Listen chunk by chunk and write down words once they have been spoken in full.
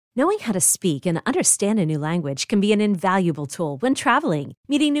Knowing how to speak and understand a new language can be an invaluable tool when traveling,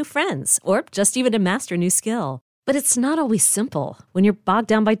 meeting new friends, or just even to master a new skill. But it's not always simple when you're bogged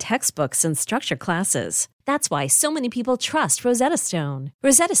down by textbooks and structured classes. That's why so many people trust Rosetta Stone.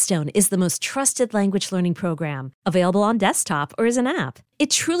 Rosetta Stone is the most trusted language learning program, available on desktop or as an app. It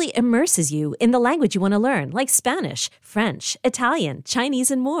truly immerses you in the language you want to learn, like Spanish, French, Italian,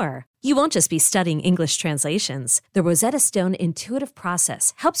 Chinese, and more. You won't just be studying English translations. The Rosetta Stone intuitive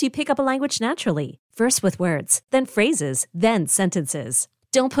process helps you pick up a language naturally, first with words, then phrases, then sentences.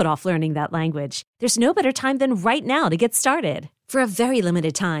 Don't put off learning that language. There's no better time than right now to get started. For a very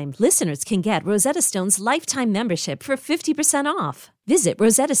limited time, listeners can get Rosetta Stone's lifetime membership for 50% off. Visit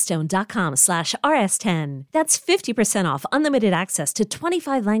rosettastone.com/rs10. That's 50% off unlimited access to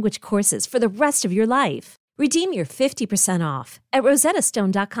 25 language courses for the rest of your life. Redeem your 50% off at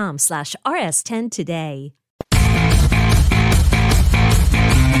rosettastone.com/rs10 today.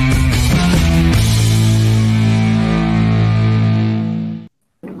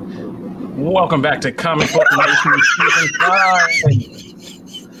 Welcome back to Comic Book Nation Season 5.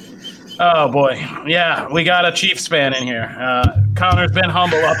 Oh boy, yeah, we got a Chiefs fan in here. Connor's been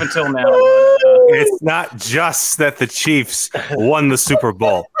humble up until now. It's not just that the Chiefs won the Super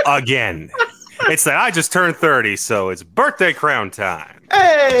Bowl again. It's that I just turned 30, so it's birthday crown time.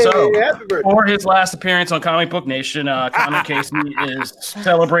 Hey, So, happy birthday. for his last appearance on Comic Book Nation, Connor Casey is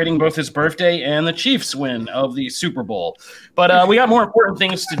celebrating both his birthday and the Chiefs' win of the Super Bowl. But we got more important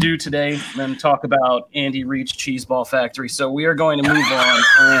things to do today than talk about Andy Reid's Cheeseball Factory. So we are going to move on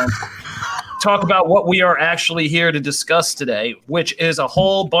and talk about what we are actually here to discuss today, which is a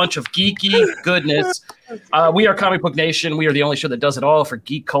whole bunch of geeky goodness. We are Comic Book Nation. We are the only show that does it all for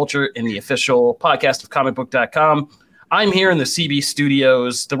geek culture in the official podcast of comicbook.com. I'm here in the CB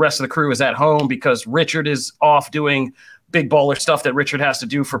studios. The rest of the crew is at home because Richard is off doing big baller stuff that Richard has to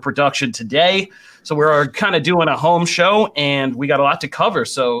do for production today. So we're kind of doing a home show, and we got a lot to cover.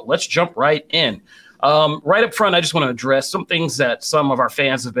 So let's jump right in. Right up front, I just want to address some things that some of our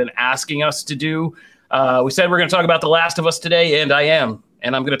fans have been asking us to do. We said we're going to talk about The Last of Us today, and I am.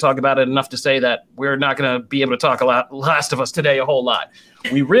 And I'm going to talk about it enough to say that we're not going to be able to talk about Last of Us today a whole lot.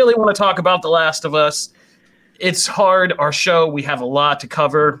 We really want to talk about The Last of Us. It's hard. Our show, we have a lot to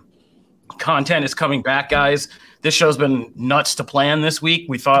cover. Content is coming back, guys. This show's been nuts to plan this week.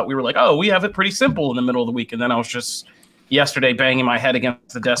 We thought we were like, oh, we have it pretty simple in the middle of the week. And then I was just yesterday banging my head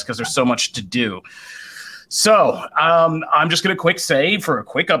against the desk because there's so much to do. So I'm just going to quick say for a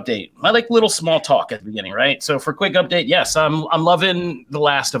quick update. I like little small talk at the beginning, right? So for a quick update, yes, I'm loving The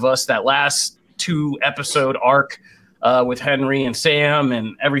Last of Us. That last 2-episode arc with Henry and Sam,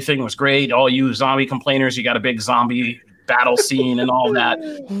 and everything was great. All you zombie complainers, you got a big zombie battle scene and all that.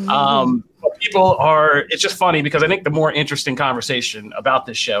 It's just funny because I think the more interesting conversation about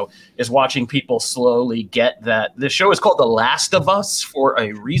this show is watching people slowly get that this show is called The Last of Us for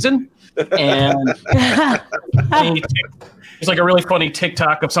a reason. And it's like a really funny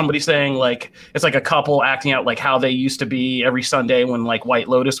TikTok of somebody saying, like, it's like a couple acting out like how they used to be every Sunday when like White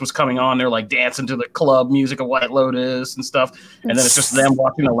Lotus was coming on. They're like dancing to the club music of White Lotus and stuff. And then it's just them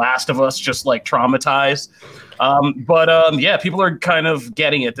watching The Last of Us, just like traumatized. Yeah, people are kind of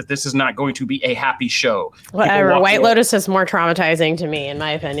getting it that this is not going to be a happy show. Whatever. White Lotus is more traumatizing to me, in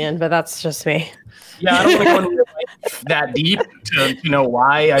my opinion, but that's just me. Yeah, I don't want to go into that deep to know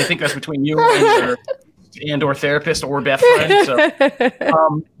why. I think that's between you and or therapist or best friend. So,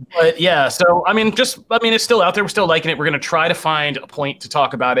 but yeah, so it's still out there. We're still liking it. We're going to try to find a point to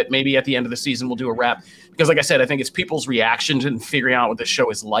talk about it. Maybe at the end of the season we'll do a wrap because, like I said, I think it's people's reactions and figuring out what the show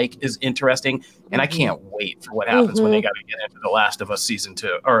is like is interesting, and I can't wait for what happens when they got to get into The Last of Us season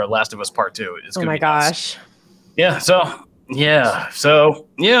 2 or Last of Us Part 2. It's oh my gosh! Yeah,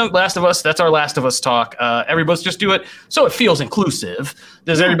 Last of Us. That's our Last of Us talk. Everybody's just do it so it feels inclusive.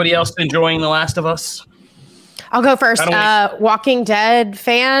 Does everybody else enjoying The Last of Us? I'll go first. Walking Dead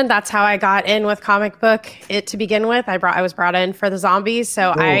fan. That's how I got in with comic book it to begin with. I was brought in for the zombies,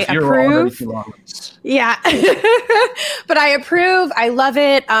 so I approve. Yeah, but I approve. I love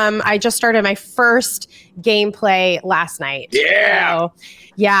it. I just started my first gameplay last night. Yeah. So,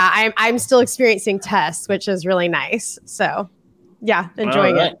 yeah, I'm still experiencing tests, which is really nice. So, yeah,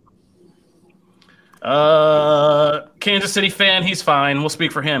 enjoying it. Kansas City fan, he's fine. We'll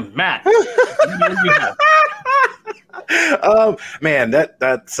speak for him. Matt. Man,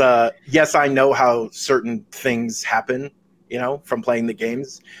 that's yes, I know how certain things happen, from playing the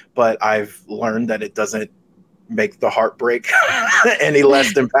games, but I've learned that it doesn't make the heartbreak any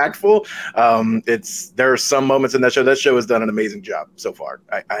less impactful. There are some moments in that show. That show has done an amazing job so far.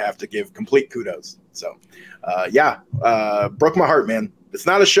 I have to give complete kudos. So, broke my heart, man. It's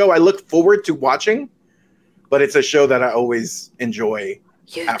not a show I look forward to watching, but it's a show that I always enjoy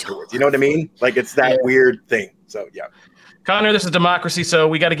afterwards. You know what I mean? Like, it's that weird thing. So, yeah. Connor, this is democracy, so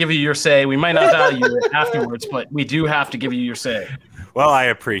we got to give you your say. We might not value it afterwards, but we do have to give you your say. Well, I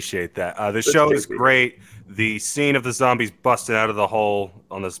appreciate that. The show is great. The scene of the zombies busting out of the hole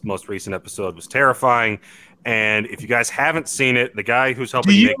on this most recent episode was terrifying. And if you guys haven't seen it, the guy who's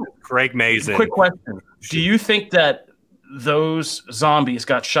helping make it, Craig Mazin. Quick question. Do you think that those zombies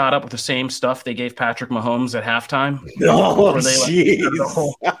got shot up with the same stuff they gave Patrick Mahomes at halftime? Oh,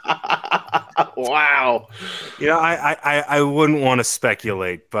 jeez. Wow. I wouldn't want to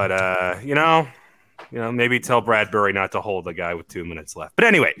speculate, but maybe tell Bradbury not to hold the guy with 2 minutes left. But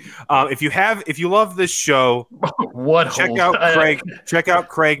anyway, if you love this show, check out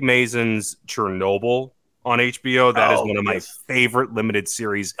Craig Mazin's Chernobyl on HBO. That is one of my favorite limited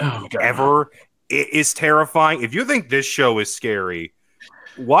series ever. It is terrifying. If you think this show is scary,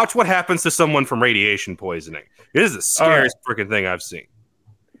 watch what happens to someone from radiation poisoning. It is the scariest freaking thing I've seen.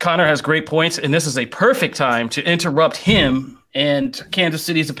 Connor has great points, and this is a perfect time to interrupt him and Kansas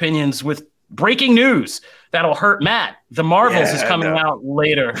City's opinions with breaking news that'll hurt Matt. The Marvels is coming out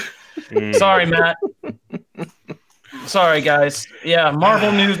later. Sorry, Matt. Sorry, guys. Yeah,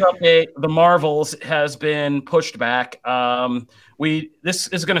 Marvel news update. The Marvels has been pushed back. This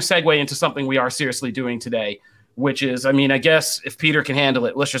is going to segue into something we are seriously doing today, which is, I guess if Peter can handle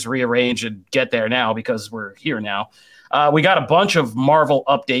it, let's just rearrange and get there now because we're here now. We got a bunch of Marvel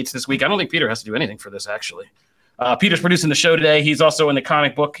updates this week. I don't think Peter has to do anything for this, actually. Peter's producing the show today. He's also in the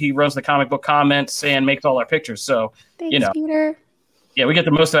comic book. He runs the comic book comments and makes all our pictures. So, Thanks, Peter. Yeah, we get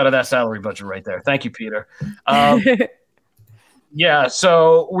the most out of that salary budget right there. Thank you, Peter.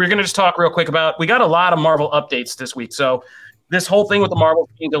 So we're going to just talk real quick we got a lot of Marvel updates this week. So this whole thing with the Marvel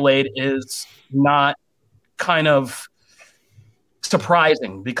being delayed is not kind of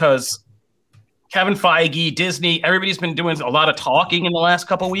surprising because Kevin Feige, Disney, everybody's been doing a lot of talking in the last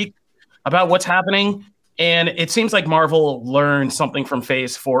couple of weeks about what's happening. And it seems like Marvel learned something from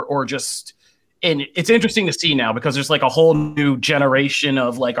Phase 4 and it's interesting to see now because there's like a whole new generation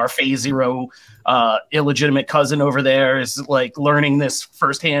of like our Phase 0 illegitimate cousin over there is like learning this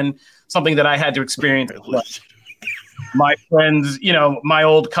firsthand, something that I had to experience. My friends, my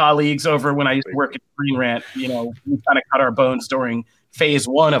old colleagues over when I used to work at Green Rant, we kind of cut our bones during Phase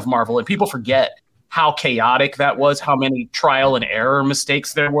 1 of Marvel. And people forget how chaotic that was, how many trial and error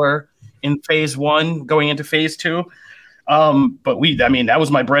mistakes there were in Phase 1 going into Phase 2. But that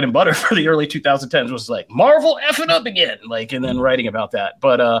was my bread and butter for the early 2010s was like Marvel effing up again, and then writing about that.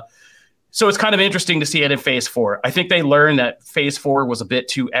 But so it's kind of interesting to see it in Phase 4. I think they learned that Phase 4 was a bit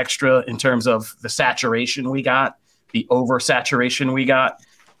too extra in terms of the saturation we got, the oversaturation we got.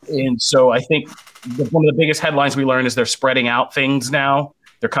 And so I think one of the biggest headlines we learned is they're spreading out things now.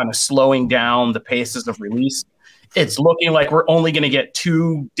 They're kind of slowing down the paces of release. It's looking like we're only going to get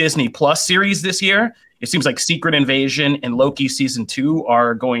 2 Disney Plus series this year. It seems like Secret Invasion and Loki Season 2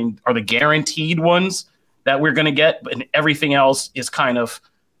 are the guaranteed ones that we're going to get, and everything else is kind of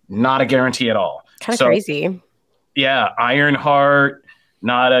not a guarantee at all. Kind of crazy. Yeah, Ironheart,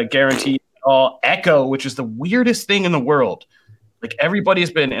 not a guarantee at all. Echo, which is the weirdest thing in the world. Like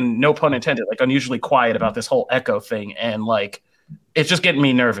everybody's been, and no pun intended, like unusually quiet about this whole Echo thing, and like it's just getting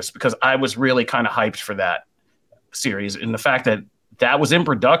me nervous because I was really kind of hyped for that series, and the fact that was in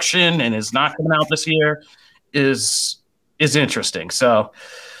production and is not coming out this year is interesting. So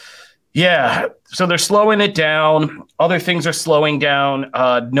yeah, so they're slowing it down. Other things are slowing down.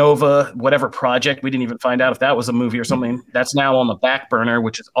 Nova, whatever project, we didn't even find out if that was a movie or something. That's now on the back burner,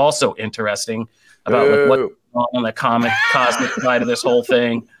 which is also interesting about like what's going on the cosmic side of this whole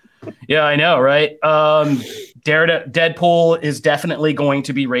thing. Yeah, I know, right? Deadpool is definitely going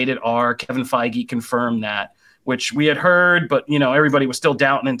to be rated R. Kevin Feige confirmed that, which we had heard, but everybody was still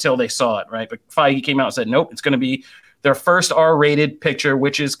doubting until they saw it, right? But Feige came out and said, nope, it's going to be their first R-rated picture,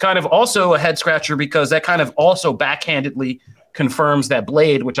 which is kind of also a head scratcher because that kind of also backhandedly confirms that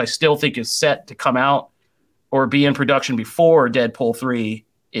Blade, which I still think is set to come out or be in production before Deadpool 3,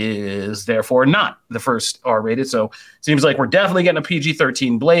 is therefore not the first R-rated. So it seems like we're definitely getting a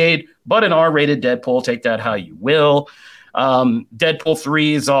PG-13 Blade, but an R-rated Deadpool, take that how you will. Deadpool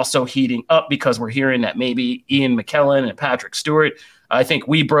 3 is also heating up because we're hearing that maybe Ian McKellen and Patrick Stewart, I think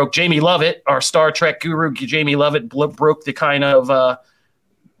we broke Jamie Lovett, our Star Trek guru. Jamie Lovett broke the kind of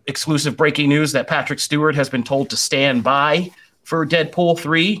exclusive breaking news that Patrick Stewart has been told to stand by for Deadpool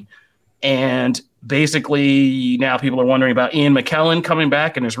 3. And basically now people are wondering about Ian McKellen coming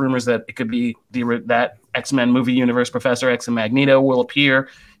back, and there's rumors that it could be that X-Men movie universe Professor X and Magneto will appear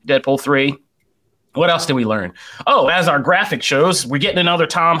Deadpool 3. What else did we learn? Oh, as our graphic shows, we're getting another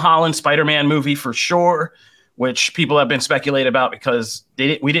Tom Holland Spider-Man movie for sure, which people have been speculating about because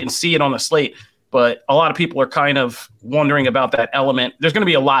we didn't see it on the slate. But a lot of people are kind of wondering about that element. There's going to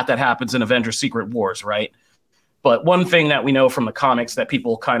be a lot that happens in Avengers Secret Wars, right? But one thing that we know from the comics that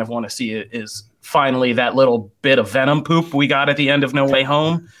people kind of want to see is finally that little bit of Venom poop we got at the end of No Way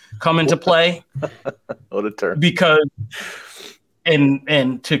Home come into play. What a turn. Because,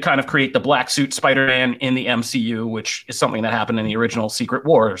 and to kind of create the black suit Spider-Man in the MCU, which is something that happened in the original Secret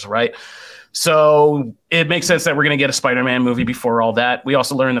Wars, right? So it makes sense that we're going to get a Spider-Man movie before all that. We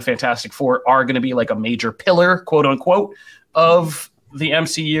also learned the Fantastic Four are going to be like a major pillar, quote unquote, of the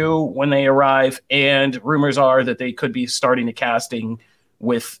MCU when they arrive. And rumors are that they could be starting the casting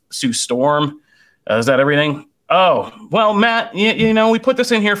with Sue Storm. Is that everything? Oh, well, Matt, you know, we put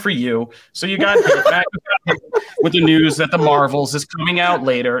this in here for you. So you got hit, Matt, with the news that the Marvels is coming out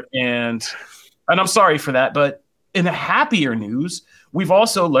later. And I'm sorry for that. But in the happier news, we've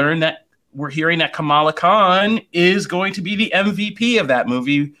also learned that we're hearing that Kamala Khan is going to be the MVP of that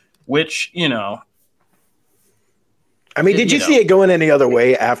movie, which, you know. I mean, did you see it going any other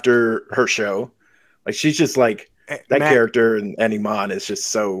way after her show? Like, she's just like, that character and Iman is just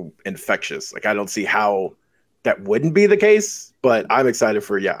so infectious. Like, I don't see how that wouldn't be the case, but I'm excited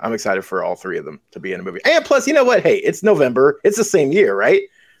for all three of them to be in a movie. And plus, you know what? Hey, it's November. It's the same year, right?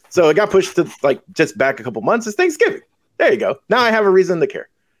 So it got pushed to like just back a couple months. It's Thanksgiving. There you go. Now I have a reason to care.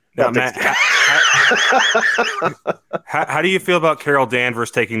 Now, Matt, how do you feel about Carol Danvers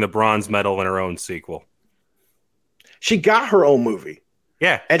taking the bronze medal in her own sequel? She got her own movie.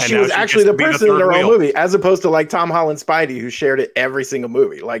 Yeah. And she was actually the person in her own movie, as opposed to like Tom Holland Spidey, who shared it every single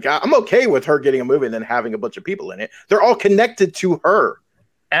movie. Like, I'm okay with her getting a movie and then having a bunch of people in it. They're all connected to her.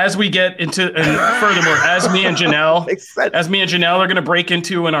 As we get into, and furthermore, as me and Janelle are going to break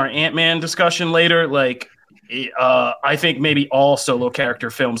into in our Ant-Man discussion later, like, I think maybe all solo character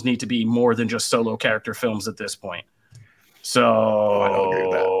films need to be more than just solo character films at this point. So I don't agree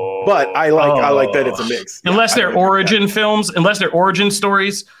with that. But I like that it's a mix. Unless they're origin films, unless they're origin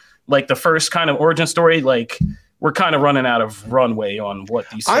stories, like the first kind of origin story, like we're kind of running out of runway on what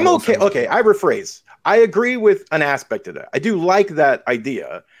these. I'm okay. Okay, I rephrase. I agree with an aspect of that. I do like that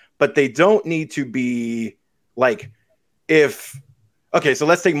idea, but they don't need to be like so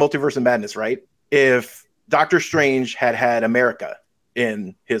let's take Multiverse of Madness, right? If Doctor Strange had America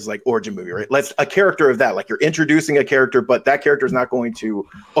in his like origin movie, right? Let's a character of that, like you're introducing a character, but that character is not going to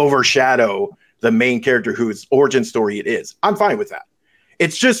overshadow the main character whose origin story it is. I'm fine with that.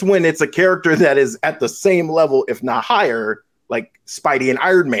 It's just when it's a character that is at the same level, if not higher, like Spidey and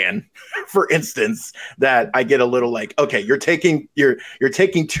Iron Man, for instance, that I get a little like, okay, you're taking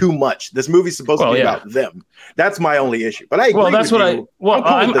too much. This movie's supposed to be about them. That's my only issue. But I agree. Well, that's with what you.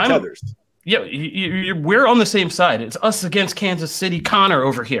 I'm cool with the tethers. Yeah, we're on the same side. It's us against Kansas City Connor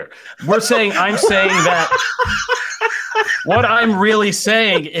over here. I'm saying that what I'm really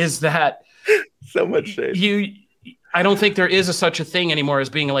saying is that so much shade. I don't think there is such a thing anymore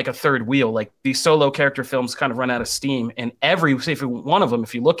as being like a third wheel. Like these solo character films kind of run out of steam, and every one of them,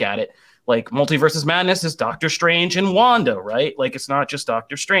 if you look at it, like Multiverse Madness is Doctor Strange and Wanda, right? Like it's not just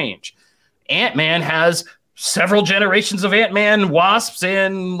Doctor Strange. Ant-Man has several generations of Ant-Man, Wasps,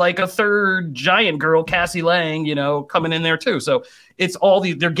 and like a third giant girl, Cassie Lang, you know, coming in there too. So it's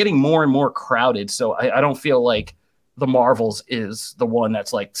they're getting more and more crowded. So I don't feel like the Marvels is the one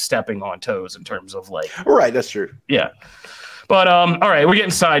that's like stepping on toes in terms of like. Right, that's true. Yeah. But all right, we're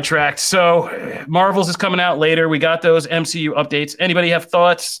getting sidetracked. So Marvels is coming out later. We got those MCU updates. Anybody have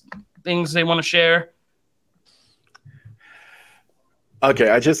thoughts, things they want to share? Okay,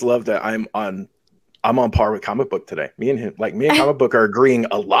 I just love that I'm on par with comic book today. Me and comic book are agreeing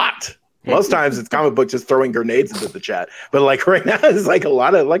a lot. Most times it's comic book just throwing grenades into the chat, but like right now it's like a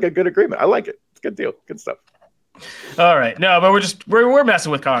lot of like a good agreement. I like it. It's a good deal. Good stuff. All right, no, but we're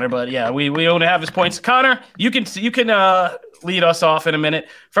messing with Connor, but yeah, we only have his points. Connor, you can lead us off in a minute.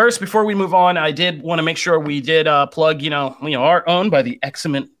 First, before we move on, I did want to make sure we did plug, are owned by the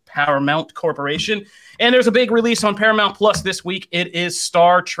excellent Paramount Corporation, and there's a big release on Paramount Plus this week. It is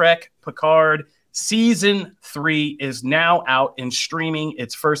Star Trek Picard. Season 3 is now out and streaming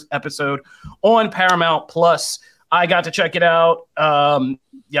its first episode on Paramount Plus. I got to check it out.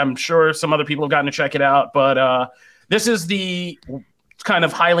 I'm sure some other people have gotten to check it out, but this is the kind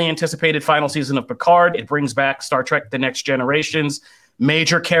of highly anticipated final season of Picard. It brings back Star Trek: The Next Generation's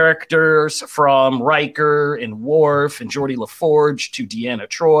major characters from Riker and Worf and Geordi LaForge to Deanna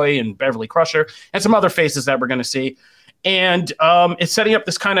Troi and Beverly Crusher and some other faces that we're going to see. And it's setting up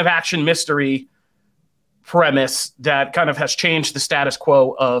this kind of action mystery premise that kind of has changed the status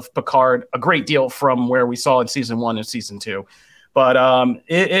quo of Picard a great deal from where we saw in season 1 and season 2. But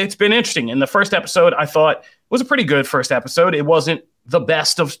it's been interesting. In the first episode, I thought was a pretty good first episode. It wasn't the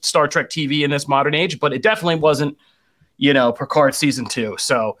best of Star Trek TV in this modern age, but it definitely wasn't, Picard season 2.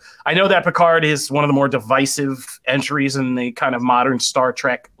 So I know that Picard is one of the more divisive entries in the kind of modern Star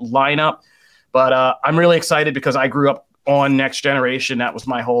Trek lineup, but I'm really excited because I grew up on Next Generation. That was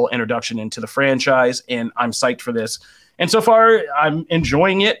my whole introduction into the franchise, and I'm psyched for this. And so far, I'm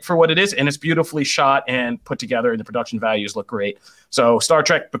enjoying it for what it is, and it's beautifully shot and put together, and the production values look great. So Star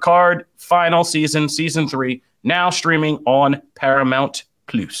Trek Picard, final season, season 3, now streaming on Paramount+.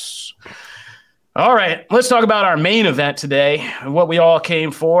 All right, let's talk about our main event today, what we all came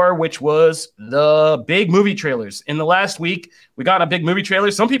for, which was the big movie trailers. In the last week, we got a big movie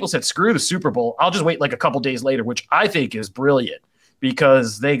trailer. Some people said, screw the Super Bowl. I'll just wait like a couple days later, which I think is brilliant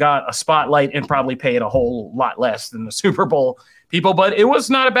because they got a spotlight and probably paid a whole lot less than the Super Bowl people. But it was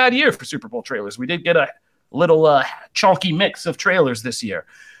not a bad year for Super Bowl trailers. We did get a little chunky mix of trailers this year.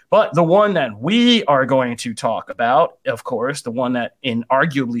 But the one that we are going to talk about, of course, the one that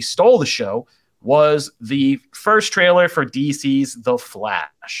inarguably stole the show, was the first trailer for DC's The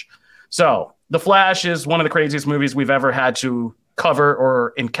Flash. So The Flash is one of the craziest movies we've ever had to cover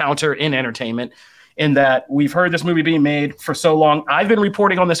or encounter in entertainment, in that we've heard this movie being made for so long. I've been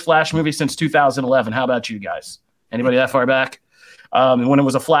reporting on this Flash movie since 2011. How about you guys? Anybody that far back? When it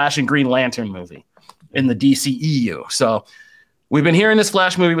was a Flash and Green Lantern movie in the DCEU. So we've been hearing this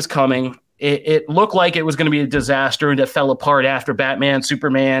Flash movie was coming. It looked like it was going to be a disaster, and it fell apart after Batman,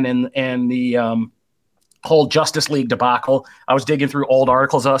 Superman, and the whole Justice League debacle. I was digging through old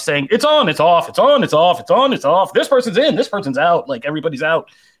articles. I was saying, it's on, it's off, it's on, it's off, it's on, it's off. This person's in, this person's out. Like, everybody's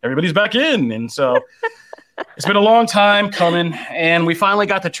out, everybody's back in. And so it's been a long time coming, and we finally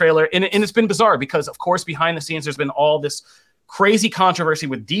got the trailer. And it's been bizarre because, of course, behind the scenes, there's been all this crazy controversy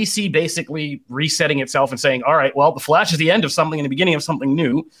with DC basically resetting itself and saying, all right, well, The Flash is the end of something and the beginning of something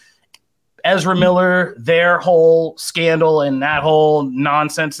new. Ezra Miller, their whole scandal and that whole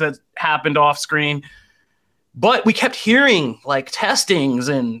nonsense that happened off screen. But we kept hearing like testings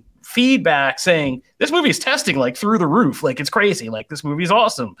and feedback saying this movie is testing like through the roof. Like, it's crazy. Like, this movie is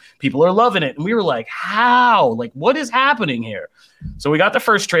awesome. People are loving it. And we were like, how? Like, what is happening here? So we got the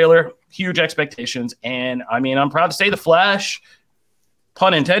first trailer, huge expectations. And I mean, I'm proud to say The Flash,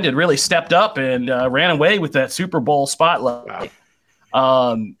 pun intended, really stepped up and ran away with that Super Bowl spotlight.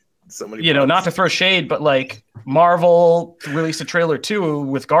 Wow. So many not to throw shade, but like Marvel released a trailer too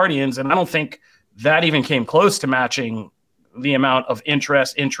with Guardians, and I don't think that even came close to matching the amount of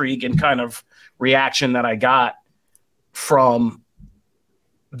interest, intrigue, and kind of reaction that I got from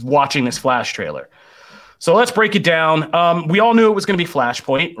watching this Flash trailer. So let's break it down. We all knew it was going to be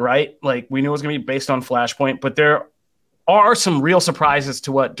Flashpoint, right? Like, we knew it was going to be based on Flashpoint, but there are some real surprises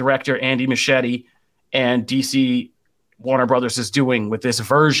to what director Andy Muschietti and DC Warner Brothers is doing with this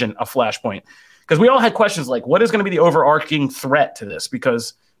version of Flashpoint. Because we all had questions like, what is going to be the overarching threat to this?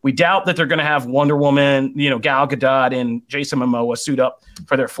 Because we doubt that they're going to have Wonder Woman, Gal Gadot and Jason Momoa suit up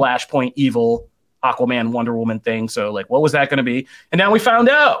for their Flashpoint evil Aquaman Wonder Woman thing. So like, what was that going to be? And now we found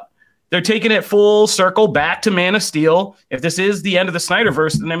out they're taking it full circle back to Man of Steel. If this is the end of the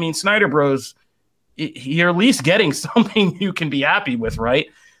Snyderverse, then I mean, Snyder Bros, you're at least getting something you can be happy with, right?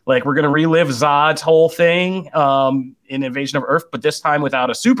 Like, we're going to relive Zod's whole thing in Invasion of Earth, but this time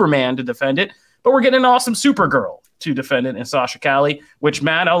without a Superman to defend it. But we're getting an awesome Supergirl to defend it in Sasha Calle, which,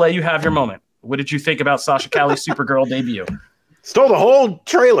 Matt, I'll let you have your moment. What did you think about Sasha Calle's Supergirl debut? Stole the whole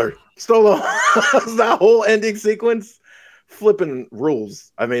trailer. Stole that whole ending sequence. Flipping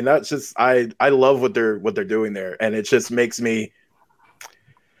rules. I mean, that's just I love what they're doing there, and it just makes me.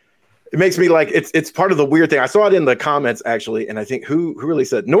 It makes me like it's part of the weird thing. I saw it in the comments actually, and I think who really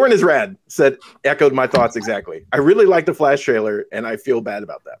said Norrin is rad echoed my thoughts exactly. I really like the Flash trailer, and I feel bad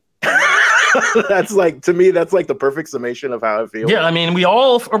about that. That's like, to me, that's like the perfect summation of how I feel. Yeah, I mean, we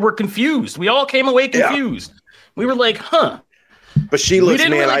all were confused. We all came away confused. Yeah. We were like, huh. But she looks,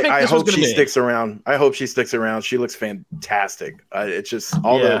 man. Really I hope she sticks around. I hope she sticks around. She looks fantastic. It's just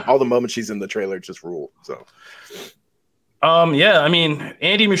all the moments she's in the trailer just rule. So. Yeah, I mean,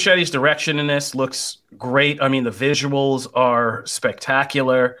 Andy Muschietti's direction in this looks great. I mean, the visuals are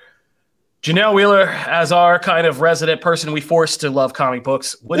spectacular. Janelle Wheeler, as our kind of resident person we forced to love comic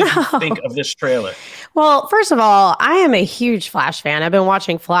books, what did you think of this trailer? Well, first of all, I am a huge Flash fan. I've been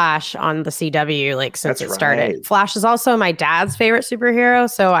watching Flash on the CW since it started. Right. Flash is also my dad's favorite superhero,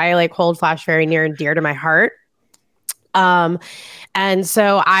 so I hold Flash very near and dear to my heart. And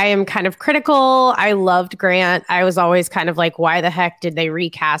so I am kind of critical. I loved Grant. I was always kind of like, why the heck did they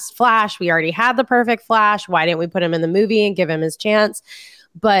recast Flash? We already had the perfect Flash. Why didn't we put him in the movie and give him his chance?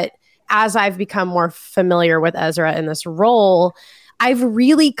 But as I've become more familiar with Ezra in this role, I've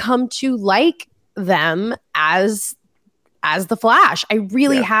really come to like them as the Flash. I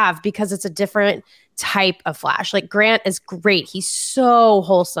really have, because it's a different type of Flash. Grant is great. He's so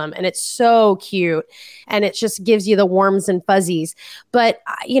wholesome and it's so cute and it just gives you the warms and fuzzies. But,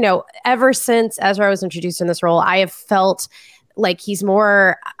 ever since Ezra was introduced in this role, I have felt like he's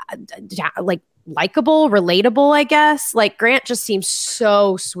more likable, relatable, I guess. Grant just seems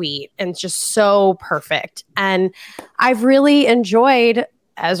so sweet and just so perfect. And I've really enjoyed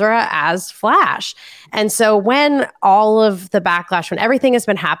Ezra as Flash. And so when all of the backlash, when everything has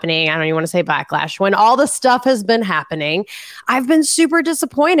been happening, I don't even want to say backlash, when all the stuff has been happening, I've been super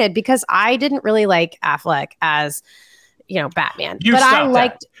disappointed because I didn't really like Affleck as, Batman. But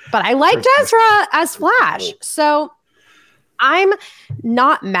I liked Ezra as Flash. So I'm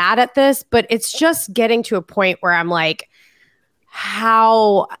not mad at this, but it's just getting to a point where I'm like,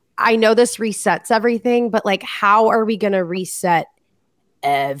 how, I know this resets everything, but how are we going to reset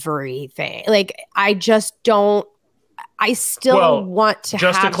everything? I just don't, I still want to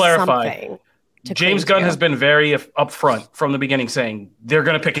just have to clarify, something to James Gunn has been very upfront from the beginning saying they're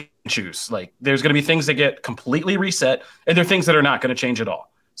going to pick and choose. There's going to be things that get completely reset and there are things that are not going to change at all.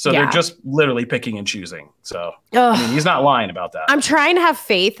 So they're just literally picking and choosing. So he's not lying about that. I'm trying to have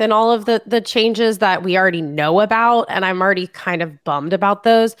faith in all of the changes that we already know about, and I'm already kind of bummed about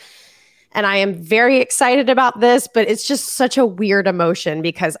those. And I am very excited about this, but it's just such a weird emotion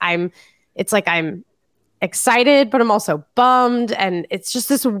because I'm excited, but I'm also bummed. And it's just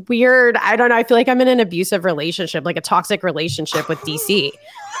this weird, I don't know, I feel like I'm in an abusive relationship, like a toxic relationship with DC.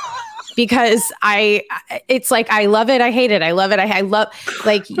 Because it's I love it, I hate it. I love it, I love,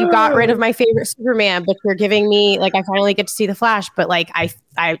 you got rid of my favorite Superman, but you're giving me, I finally get to see the Flash, but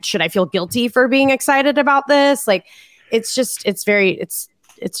I should I feel guilty for being excited about this? It's just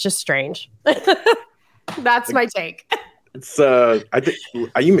strange. That's my take. It's I think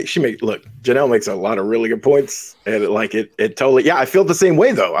Janelle makes a lot of really good points, and it totally, I feel the same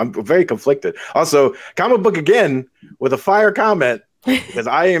way though. I'm very conflicted. Also, comic book again with a fire comment. Because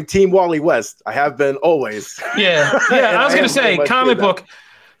I am Team Wally West. I have been always. Yeah. I was going to say, comic book.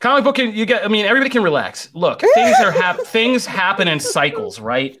 Everybody can relax. Look, things happen in cycles,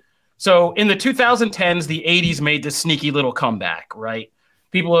 right? So in the 2010s, the 80s made this sneaky little comeback, right?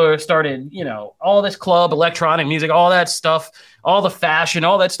 People started, all this club, electronic music, all that stuff, all the fashion,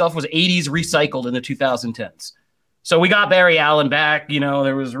 all that stuff was 80s recycled in the 2010s. So we got Barry Allen back,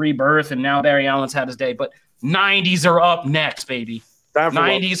 there was Rebirth, and now Barry Allen's had his day, but 90s are up next, baby.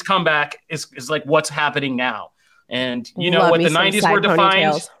 90s comeback is what's happening now. And what the 90s were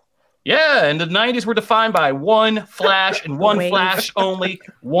defined. Ponytails. Yeah, and the 90s were defined by one Flash and one Flash only,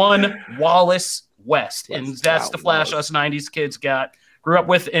 one Wallace West. And that's the Flash us 90s kids grew up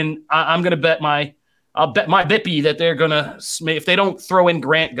with. And I'm going to I'll bet my Bippy that they're going to, if they don't throw in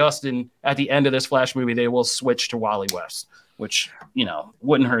Grant Gustin at the end of this Flash movie, they will switch to Wally West, which,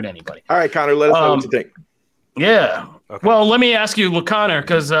 wouldn't hurt anybody. All right, Connor, let us know what you think. Yeah. Okay. Well, let me ask you, Connor,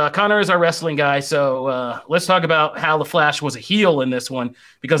 because Connor is our wrestling guy. So let's talk about how the Flash was a heel in this one,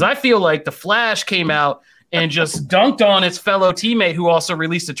 because I feel like the Flash came out and just dunked on its fellow teammate who also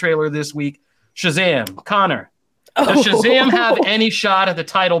released a trailer this week, Shazam. Connor, does Shazam have any shot at the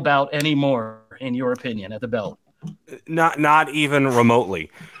title bout anymore, in your opinion, at the belt? Not even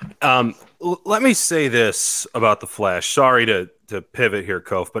remotely. Let me say this about the Flash. Sorry to pivot here,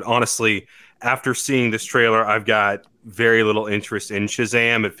 Kof, but honestly, after seeing this trailer, I've got very little interest in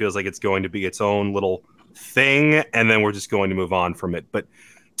Shazam. It feels like it's going to be its own little thing, and then we're just going to move on from it. But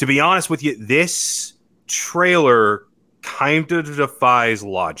to be honest with you, this trailer kind of defies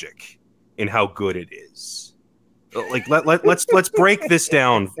logic in how good it is. Let's break this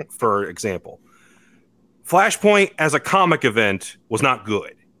down. For example, Flashpoint as a comic event was not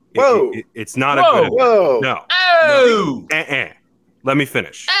good. It's not a good event. No. Oh. No. Let me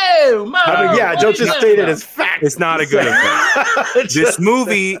finish. Oh, don't just state it as fact. It's not a good event. This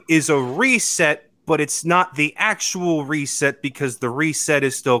movie is a reset, but it's not the actual reset because the reset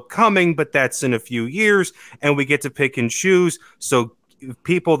is still coming, but that's in a few years, and we get to pick and choose. So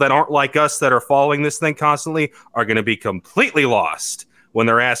people that aren't like us that are following this thing constantly are going to be completely lost when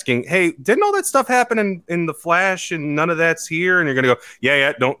they're asking, hey, didn't all that stuff happen in The Flash and none of that's here? And you're going to go,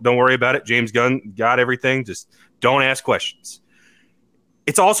 yeah, don't worry about it. James Gunn got everything. Just don't ask questions.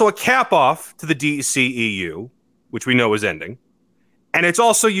 It's also a cap off to the DCEU, which we know is ending. And it's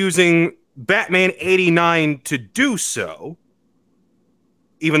also using Batman 89 to do so,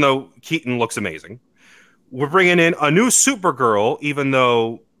 even though Keaton looks amazing. We're bringing in a new Supergirl, even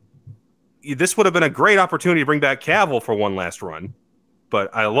though this would have been a great opportunity to bring back Cavill for one last run.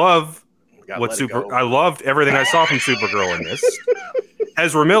 But I loved everything I saw from Supergirl in this.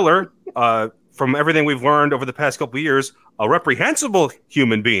 Ezra Miller, from everything we've learned over the past couple of years, a reprehensible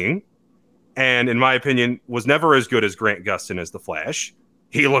human being, and in my opinion, was never as good as Grant Gustin as the Flash.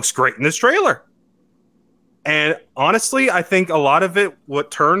 He looks great in this trailer. And honestly, I think a lot of it, what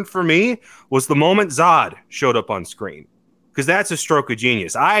turned for me, was the moment Zod showed up on screen. Because that's a stroke of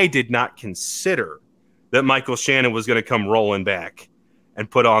genius. I did not consider that Michael Shannon was going to come rolling back and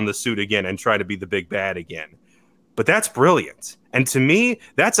put on the suit again and try to be the big bad again. But that's brilliant. And to me,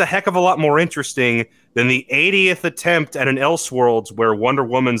 that's a heck of a lot more interesting than the 80th attempt at an Elseworlds where Wonder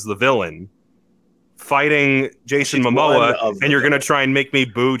Woman's the villain fighting Jason Momoa, and you're going to try and make me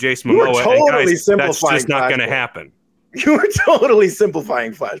boo Jason Momoa. Totally, and guys, that's just not going to happen. You were totally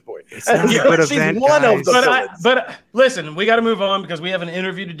simplifying Flashpoint. But listen, we got to move on because we have an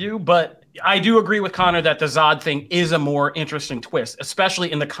interview to do. But I do agree with Connor that the Zod thing is a more interesting twist,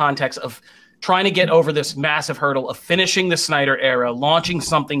 especially in the context of trying to get over this massive hurdle of finishing the Snyder era, launching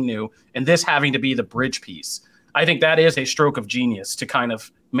something new, and this having to be the bridge piece. I think that is a stroke of genius to kind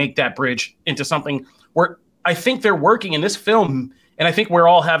of make that bridge into something where I think they're working in this film. And I think we're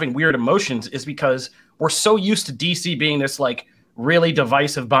all having weird emotions is because we're so used to DC being this like really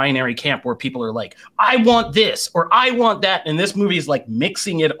divisive binary camp where people are like, I want this or I want that. And this movie is like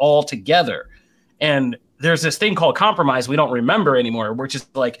mixing it all together. And there's this thing called compromise we don't remember anymore, which is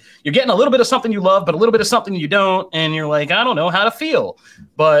like you're getting a little bit of something you love, but a little bit of something you don't. And you're like, I don't know how to feel.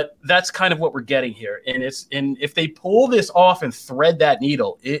 But that's kind of what we're getting here. And if they pull this off and thread that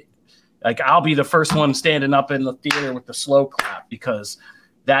needle, I'll be the first one standing up in the theater with the slow clap because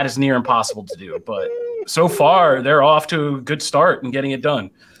that is near impossible to do. But so far, they're off to a good start and getting it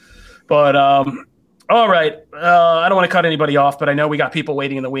done. But all right. I don't want to cut anybody off, but I know we got people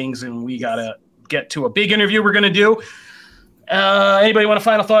waiting in the wings and we got to get to a big interview we're going to do. Anybody want a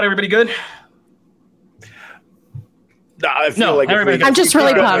final thought? Everybody good? I feel like I'm just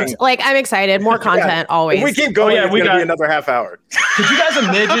really pumped. Like, I'm excited. More content always. If we keep going, it's going to be another half hour. Could you guys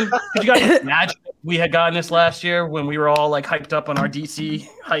imagine we had gotten this last year when we were all like hyped up on our DC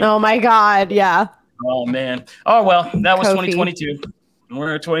hype? Oh my God. Yeah. Oh man. Oh, well, that was 2022.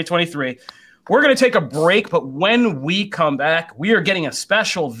 We're in 2023. We're going to take a break, but when we come back, we are getting a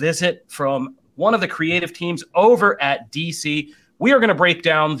special visit from one of the creative teams over at DC. We are going to break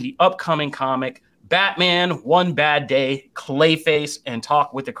down the upcoming comic Batman One Bad Day, Clayface, and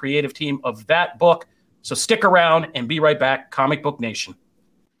talk with the creative team of that book. So stick around and be right back, Comic Book Nation.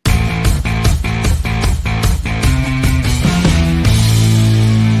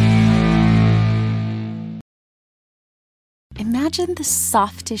 Imagine the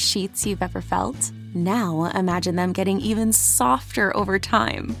softest sheets you've ever felt. Now imagine them getting even softer over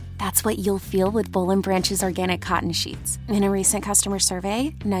time. That's what you'll feel with Boll & Branch's organic cotton sheets. In a recent customer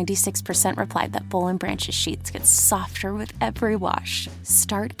survey, 96% replied that Boll & Branch's sheets get softer with every wash.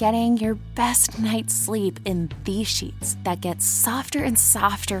 Start getting your best night's sleep in these sheets that get softer and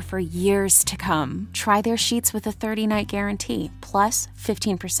softer for years to come. Try their sheets with a 30-night guarantee, plus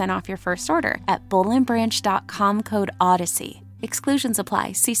 15% off your first order at bollandbranch.com code Odyssey. Exclusions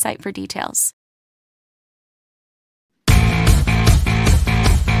apply. See site for details.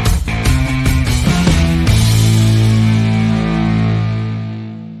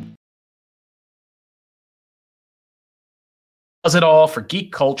 Does it all for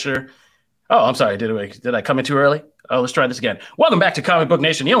geek culture. Oh, I'm sorry. Did I come in too early? Oh, let's try this again. Welcome back to Comic Book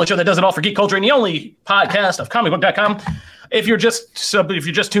Nation, the only show that does it all for geek culture and the only podcast of comicbook.com. If you're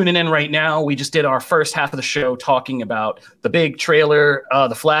just tuning in right now, we just did our first half of the show talking about the big trailer,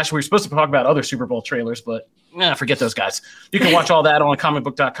 The Flash. We were supposed to talk about other Super Bowl trailers, but forget those guys. You can watch all that on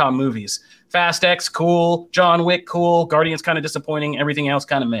comicbook.com movies. Fast X, cool. John Wick, cool. Guardians, kind of disappointing. Everything else,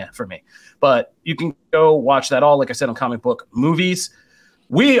 kind of meh for me. But you can go watch that all, like I said, on Comic Book Movies.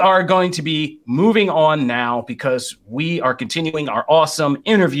 We are going to be moving on now because we are continuing our awesome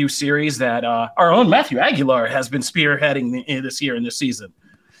interview series that our own Matthew Aguilar has been spearheading this year and this season.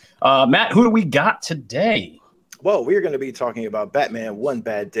 Matt, who do we got today? Well, we're going to be talking about Batman One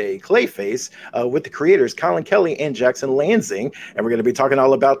Bad Day, Clayface, with the creators Colin Kelly and Jackson Lansing. And we're going to be talking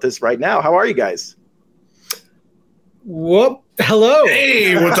all about this right now. How are you guys? Whoop! Hello.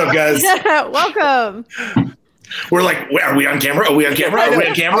 Hey, what's up, guys? Welcome. We're like, are we on camera? Are we on camera? Are we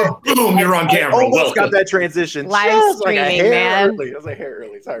on camera? Boom, you're on camera. I almost got that transition. Live streaming, man. Early. I was a hair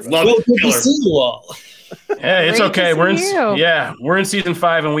early. Sorry about Love Well, it. good to see you all. Yeah, it's Great okay. to We're see in you. we're in season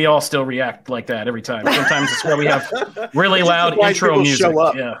 5 and we all still react like that every time. Sometimes it's where we have really loud Why intro people music. show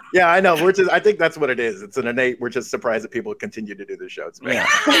up. Yeah. I know. I think that's what it is. It's an innate. We're just surprised that people continue to do the show. It's Yeah.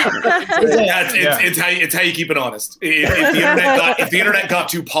 It's how you keep it honest. If the internet got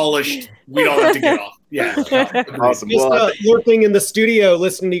too polished, we'd all have to get off. Yeah. Awesome. Just Well, lurking in the studio,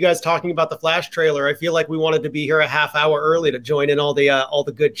 listening to you guys talking about the Flash trailer. I feel like we wanted to be here a half hour early to join in all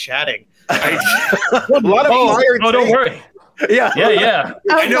the good chatting. a lot of fire. Don't worry. Yeah.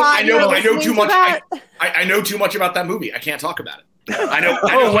 I know too much. That? I know too much about that movie. I can't talk about it. I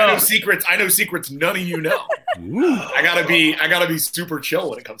know secrets. I know secrets none of you know. I gotta be super chill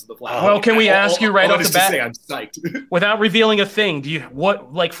when it comes to the Flash. Well, can we ask you right off the bat? I'm psyched. Without revealing a thing,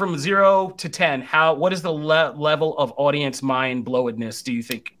 from 0 to 10? What is the level of audience mind blowedness do you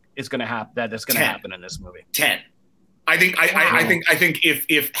think is going to happen? That's going to happen in this movie? 10. I think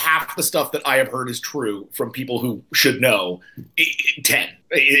if half the stuff that I have heard is true from people who should know, 10.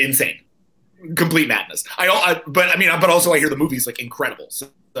 Insane, complete madness. But also I hear the movie's like incredible.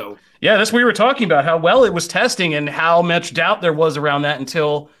 So yeah, that's what we were talking about, how well it was testing and how much doubt there was around that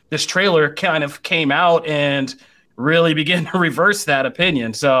until this trailer kind of came out and really began to reverse that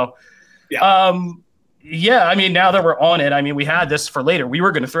opinion. So yeah, I mean, now that we're on it, I mean, we had this for later. We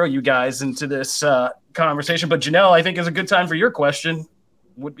were going to throw you guys into this conversation, but Janelle, I think is a good time for your question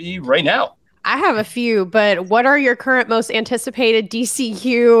would be right now. I have a few, but what are your current most anticipated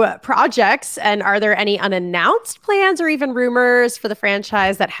DCU projects? And are there any unannounced plans or even rumors for the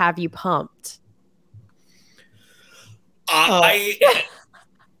franchise that have you pumped? I'm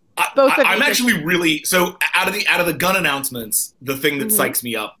actually really so out of the gun announcements. The thing that psychs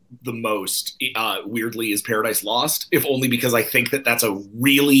me up the most, weirdly, is Paradise Lost. If only because I think that's a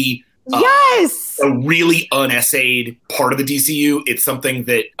really a really unessayed part of the DCU. It's something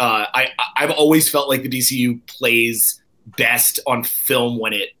that I've always felt like the DCU plays best on film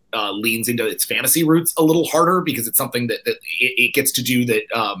when it leans into its fantasy roots a little harder, because it's something that it gets to do that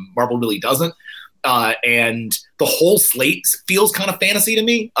Marvel really doesn't. And the whole slate feels kind of fantasy to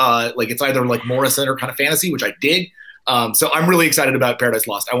me. Like it's either like Morrison or kind of fantasy, which I dig. So I'm really excited about Paradise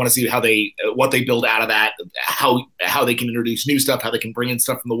Lost. I want to see what they build out of that, how they can introduce new stuff, how they can bring in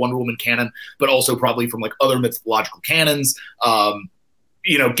stuff from the Wonder Woman canon, but also probably from like other mythological canons.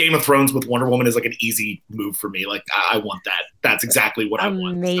 Game of Thrones with Wonder Woman is like an easy move for me. Like I want that. That's exactly what I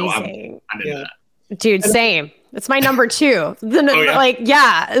want. So I'm into that. Dude, same. It's my number 2.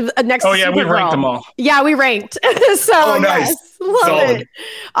 Next. Oh yeah, we ranked them all. Yeah, we ranked. So nice. Yes, love it.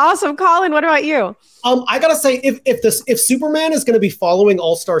 Awesome, Colin. What about you? I gotta say, if Superman is going to be following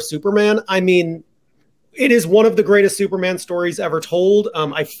All-Star Superman, I mean, it is one of the greatest Superman stories ever told.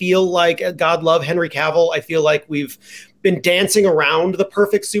 I feel like, God love Henry Cavill, I feel like we've been dancing around the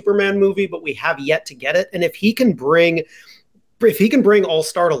perfect Superman movie, but we have yet to get it. And if he can bring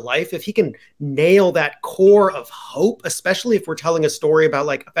All-Star to life, if he can nail that core of hope, especially if we're telling a story about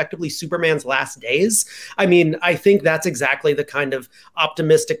like effectively Superman's last days, I mean, I think that's exactly the kind of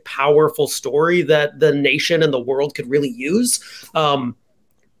optimistic, powerful story that the nation and the world could really use.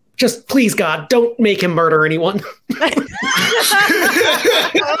 Just please, God, don't make him murder anyone.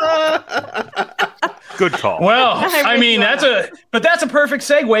 Good call. Well, I mean, that's a perfect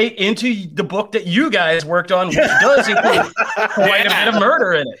segue into the book that you guys worked on, which does include quite a bit of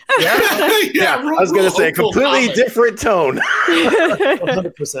murder in it. Yeah. I was going to say completely different tone.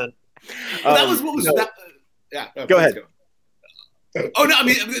 100%. That was what was that? Yeah. Go ahead. Oh no! I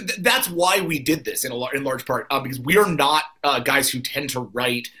mean, that's why we did this in large part because we are not guys who tend to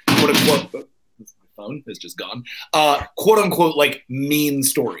write quote unquote. My phone is just gone. Quote unquote, like mean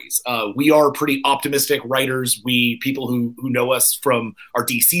stories. We are pretty optimistic writers. People who know us from our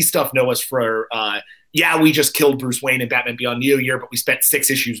DC stuff know us for. We just killed Bruce Wayne in Batman Beyond Neo Year, but we spent 6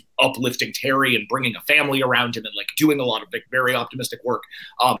 issues uplifting Terry and bringing a family around him and like doing a lot of like, very optimistic work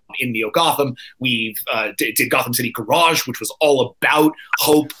in Neo Gotham. We've did Gotham City Garage, which was all about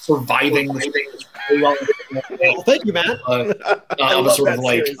hope, surviving. Well, thank you, Matt. Of a sort of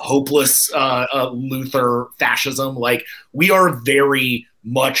like series. Hopeless Luther fascism. Like we are very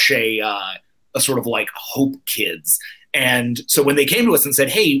much a sort of like hope kids. And so when they came to us and said,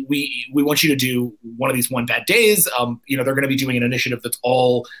 hey, we want you to do one of these One Bad Days, they're going to be doing an initiative that's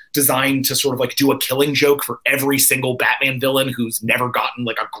all designed to sort of like do a killing joke for every single Batman villain who's never gotten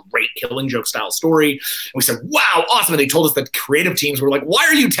like a great killing joke style story. And we said, wow, awesome. And they told us that creative teams were like, why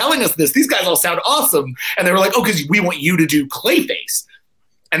are you telling us this? These guys all sound awesome. And they were like, oh, because we want you to do Clayface.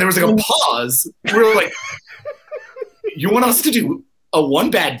 And there was like a pause. We were like, you want us to do a One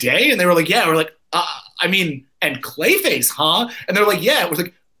Bad Day? And they were like, yeah. We're like, and Clayface, huh? And they're like, yeah. It was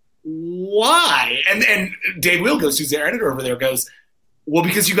like, why? And Dave Wilgos, who's their editor over there, goes, well,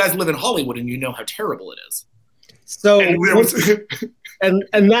 because you guys live in Hollywood and you know how terrible it is. So, and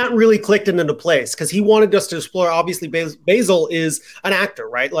that really clicked into place because he wanted us to explore. Obviously, Basil is an actor,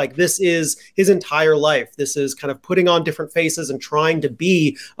 right? Like this is his entire life. This is kind of putting on different faces and trying to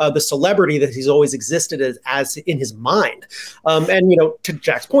be the celebrity that he's always existed as in his mind. And to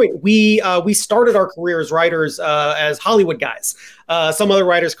Jack's point, we started our career as writers as Hollywood guys. Some other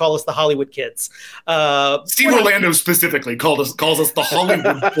writers call us the Hollywood kids. Steve Orlando specifically calls us the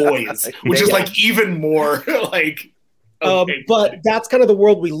Hollywood boys, which is like even more like. Okay. But that's kind of the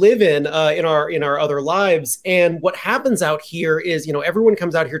world we live in our other lives. And what happens out here is, everyone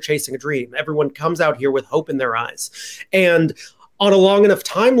comes out here chasing a dream. Everyone comes out here with hope in their eyes. And on a long enough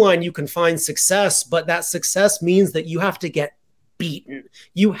timeline, you can find success, but that success means that you have to get beaten.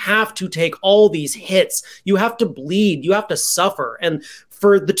 You have to take all these hits. You have to bleed. You have to suffer. And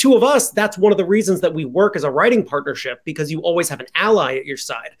for the two of us, that's one of the reasons that we work as a writing partnership, because you always have an ally at your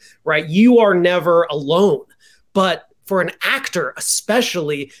side, right? You are never alone. But for an actor,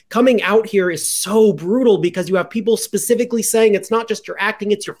 especially, coming out here is so brutal because you have people specifically saying it's not just your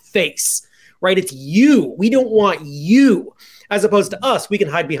acting, it's your face, right? It's you. We don't want you. As opposed to us, we can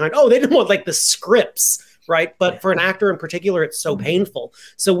hide behind, they didn't want like the scripts, right? But for an actor in particular, it's so painful.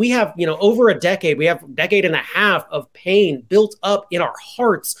 So we have, over a decade, we have a decade and a half of pain built up in our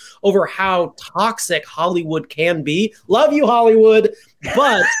hearts over how toxic Hollywood can be. Love you, Hollywood.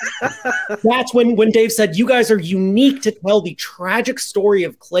 But that's when Dave said, you guys are unique to tell the tragic story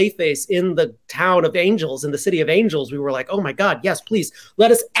of Clayface in the town of Angels, in the city of Angels. We were like, oh my God, yes, please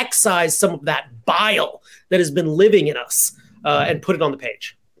let us excise some of that bile that has been living in us and put it on the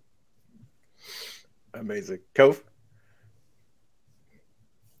page. Amazing. Cove?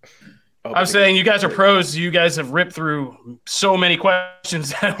 I was saying you guys are pros. You guys have ripped through so many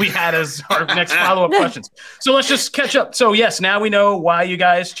questions that we had as our next follow-up questions. So let's just catch up. So yes, now we know why you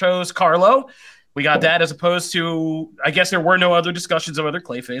guys chose Carlo. We got that as opposed to, I guess there were no other discussions of other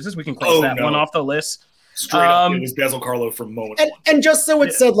Clayfaces. We can cross one off the list. Straight up, it was Basil Carlo from moment one. And just so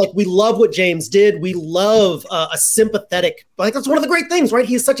it's said, like, we love what James did. We love a sympathetic, like, that's one of the great things, right?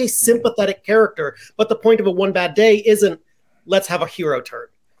 He's such a sympathetic character. But the point of a One Bad Day isn't, let's have a hero turn,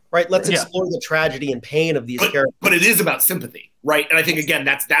 right? Let's explore the tragedy and pain of these characters. But it is about sympathy, right? And I think, again,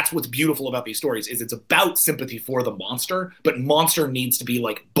 that's what's beautiful about these stories is it's about sympathy for the monster, but monster needs to be,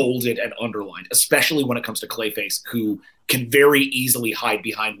 like, bolded and underlined, especially when it comes to Clayface, who can very easily hide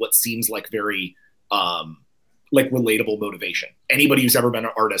behind what seems like very like relatable motivation. Anybody who's ever been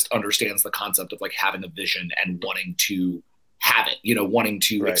an artist understands the concept of like having a vision and wanting to have it, wanting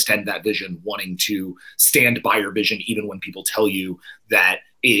to extend that vision, wanting to stand by your vision, even when people tell you that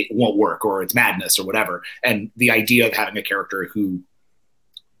it won't work or it's madness or whatever. And the idea of having a character who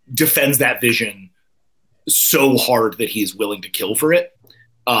defends that vision so hard that he's willing to kill for it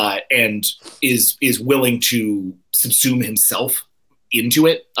and is willing to subsume himself into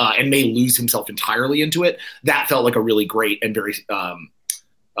it and may lose himself entirely into it. That felt like a really great and very,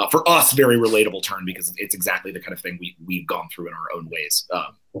 for us, very relatable turn because it's exactly the kind of thing we've gone through in our own ways.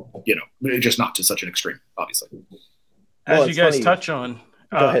 Just not to such an extreme, obviously. As you guys touch on,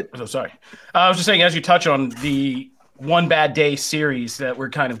 go ahead. Oh, sorry. I was just saying, as you touch on the One Bad Day series that we're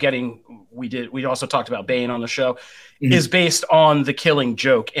kind of getting, we also talked about Bane on the show, is based on the Killing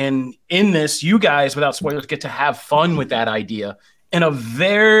Joke. And in this, you guys, without spoilers, get to have fun with that idea in a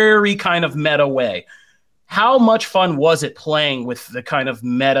very kind of meta way. How much fun was it playing with the kind of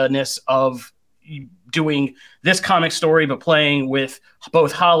meta-ness of doing this comic story, but playing with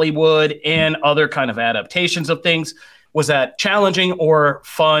both Hollywood and other kind of adaptations of things? Was that challenging or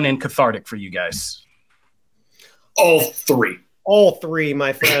fun and cathartic for you guys? All three,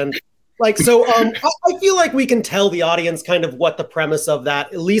 my friend. I feel like we can tell the audience kind of what the premise of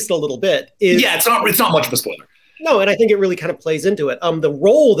that, at least a little bit, is. Yeah, it's not much of a spoiler. No, and I think it really kind of plays into it. The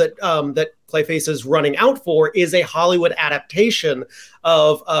role that Clayface is running out for is a Hollywood adaptation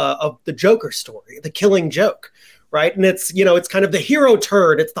of the Joker story, The Killing Joke, right? And it's kind of the hero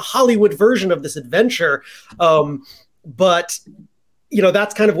turn. It's the Hollywood version of this adventure. But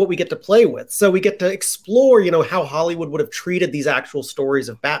that's kind of what we get to play with. So we get to explore, how Hollywood would have treated these actual stories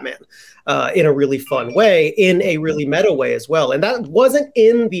of Batman in a really fun way, in a really meta way as well. And that wasn't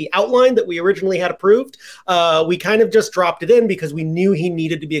in the outline that we originally had approved. We kind of just dropped it in because we knew he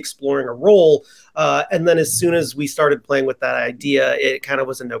needed to be exploring a role. And then as soon as we started playing with that idea, it kind of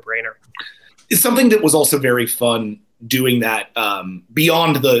was a no-brainer. It's something that was also very fun doing that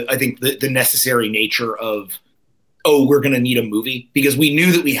beyond the necessary nature of, we're going to need a movie, because we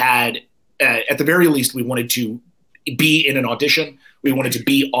knew that we had, at the very least, we wanted to be in an audition. We wanted to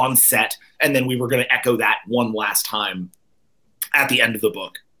be on set, and then we were going to echo that one last time at the end of the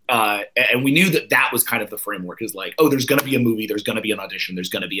book. And we knew that was kind of the framework, is like, there's going to be a movie, there's going to be an audition, there's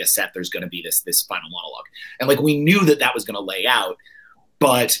going to be a set, there's going to be this final monologue. And like, we knew that was going to lay out,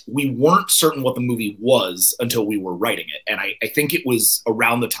 but we weren't certain what the movie was until we were writing it. And I think it was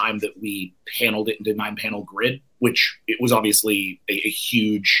around the time that we paneled it into 9-panel grid, which it was obviously a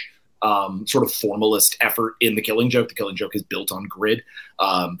huge sort of formalist effort in The Killing Joke. The Killing Joke is built on grid.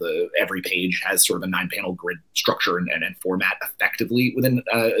 Every page has sort of a 9-panel grid structure and format effectively within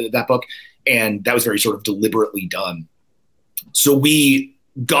that book. And that was very sort of deliberately done. So we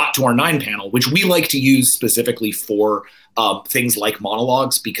got to our 9-panel, which we like to use specifically for things like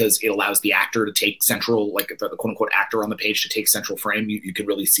monologues, because it allows the actor to take central, like the quote unquote actor on the page, to take central frame. You can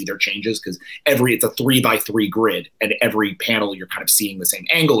really see their changes, because it's a 3x3 grid, and every panel you're kind of seeing the same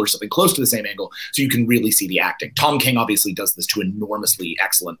angle or something close to the same angle. So you can really see the acting. Tom King obviously does this to enormously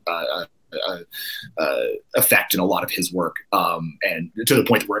excellent effect in a lot of his work, and to the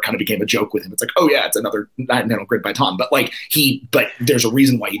point where it kind of became a joke with him. It's like, it's another 9-panel grid by Tom, but there's a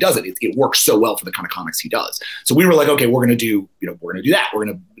reason why he does it. It works so well for the kind of comics he does. So we were like, okay, we're going to do that. We're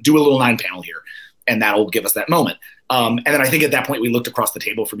going to do a little 9-panel here, and that'll give us that moment. And then I think at that point we looked across the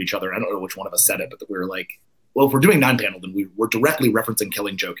table from each other. I don't know which one of us said it, but we were like, well, if we're doing 9-panel, then we're directly referencing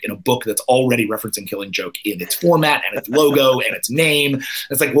Killing Joke in a book that's already referencing Killing Joke in its format and its logo and its name.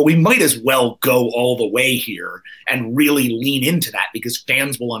 It's like, well, we might as well go all the way here and really lean into that, because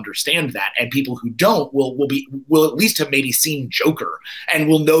fans will understand that, and people who don't will at least have maybe seen Joker and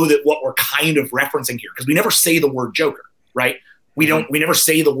will know that what we're kind of referencing here, because we never say the word Joker, right? We never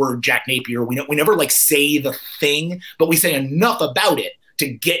say the word Jack Napier. We never say the thing, but we say enough about it to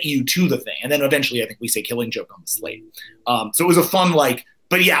get you to the thing. And then eventually I think we say Killing Joke on the slate. So it was a fun,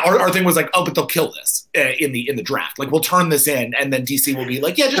 but yeah, our thing was like, but they'll kill this in the draft. Like, we'll turn this in, and then DC will be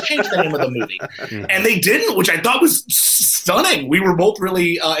like, yeah, just change the name of the movie. And they didn't, which I thought was stunning. We were both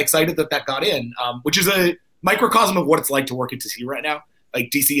really excited that got in, which is a microcosm of what it's like to work at DC right now. Like,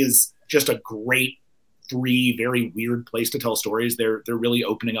 DC is just a great, free, very weird place to tell stories. They're really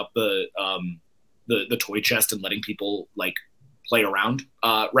opening up the toy chest and letting people play around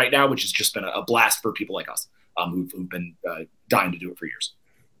right now, which has just been a blast for people like us who've been dying to do it for years.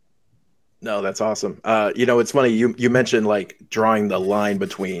 No, that's awesome. It's funny. You mentioned drawing the line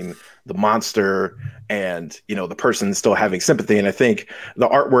between the monster and, the person still having sympathy. And I think the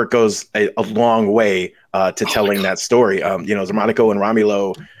artwork goes a long way to telling that story. Zermanico and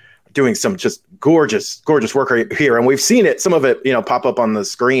Romulo doing some just gorgeous work right here. And we've seen it, some of it, pop up on the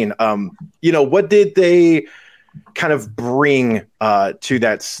screen. What did they kind of bring to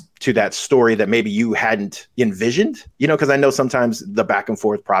that story that maybe you hadn't envisioned, because I know sometimes the back and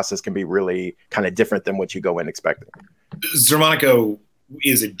forth process can be really kind of different than what you go in expecting. Zermanico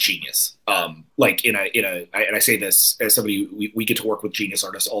is a genius. And I say this as somebody, we get to work with genius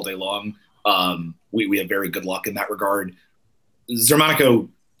artists all day long. We have very good luck in that regard. Zermanico,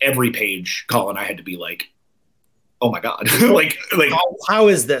 every page, Colin, I had to be like, oh my God. how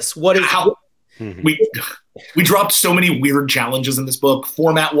is this? What is how? We dropped so many weird challenges in this book,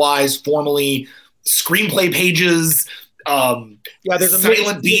 format-wise, formally, screenplay pages. There's a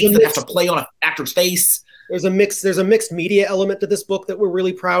silent beats that have to play on an actor's face. There's a mixed media element to this book that we're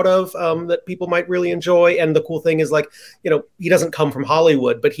really proud of, that people might really enjoy. And the cool thing is, he doesn't come from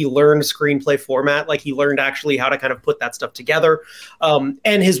Hollywood, but he learned screenplay format. He learned actually how to kind of put that stuff together. And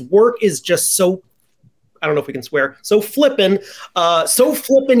his work is just so, I don't know if we can swear, so flippin'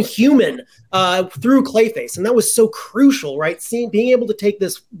 human through Clayface. And that was so crucial, right? Being able to take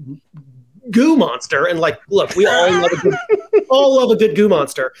this goo monster and look, we all love a good goo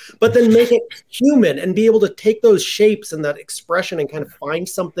monster, but then make it human and be able to take those shapes and that expression and kind of find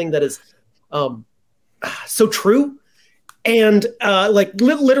something that is so true and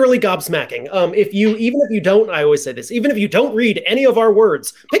literally gobsmacking. Even if you don't, I always say this, even if you don't read any of our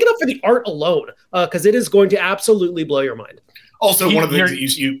words, pick it up for the art alone, because it is going to absolutely blow your mind. Also, one of the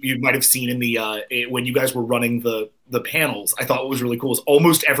things that you might have seen in the when you guys were running the panels, I thought what was really cool is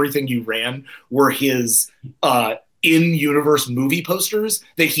almost everything you ran were his in-universe movie posters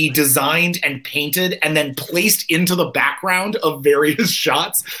that he designed and painted and then placed into the background of various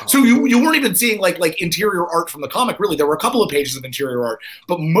shots. So you weren't even seeing like interior art from the comic, really. There were a couple of pages of interior art,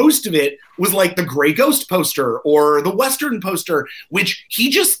 but most of it was like the Grey Ghost poster or the Western poster, which he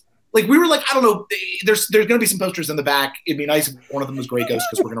just, like, we were like, I don't know, there's going to be some posters in the back. It'd be nice if one of them was Grey Ghost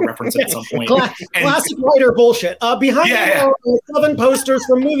because we're going to reference it at some point. Classic writer bullshit. Behind are 7 posters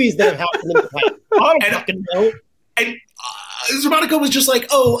from movies that have happened in the past. I don't fucking know. And Zermanico was just like,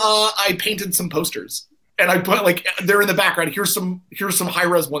 I painted some posters. And I put, like, they're in the background. Here's some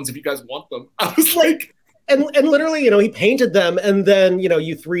high-res ones if you guys want them. I was like... And literally, he painted them, and then, you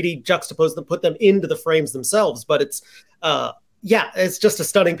 3D juxtapose them, put them into the frames themselves. But it's... it's just a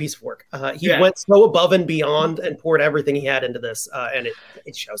stunning piece of work. He went so above and beyond and poured everything he had into this, and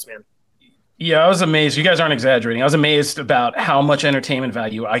it shows, man. Yeah, I was amazed. You guys aren't exaggerating. I was amazed about how much entertainment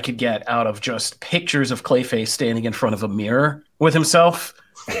value I could get out of just pictures of Clayface standing in front of a mirror with himself,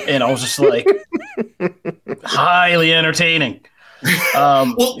 and I was just like, highly entertaining.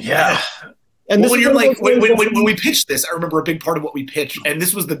 Yeah. And when you're like, when we pitched this, I remember a big part of what we pitched, and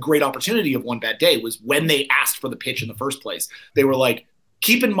this was the great opportunity of One Bad Day, was when they asked for the pitch in the first place. They were like,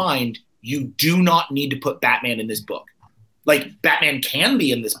 keep in mind, you do not need to put Batman in this book. Like, Batman can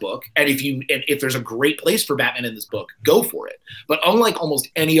be in this book, and if there's a great place for Batman in this book, go for it. But unlike almost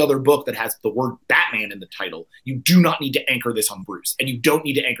any other book that has the word Batman in the title, you do not need to anchor this on Bruce, and you don't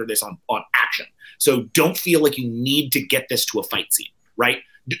need to anchor this on action. So don't feel like you need to get this to a fight scene, right?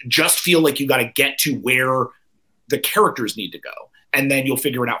 Just feel like you got to get to where the characters need to go, and then you'll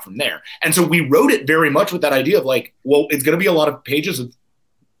figure it out from there. And so we wrote it very much with that idea of like, well, it's going to be a lot of pages of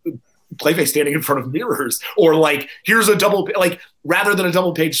Clayface standing in front of mirrors, or like, here's a rather than a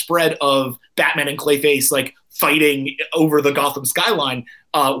double page spread of Batman and Clayface like fighting over the Gotham skyline,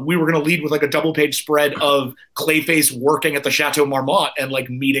 we were going to lead with like a double page spread of Clayface working at the Chateau Marmont and like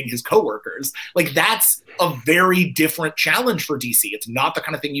meeting his coworkers. Like, that's a very different challenge for DC. It's not the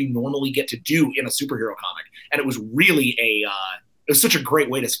kind of thing you normally get to do in a superhero comic. And it was really it was such a great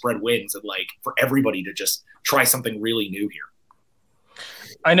way to spread wings and like for everybody to just try something really new here.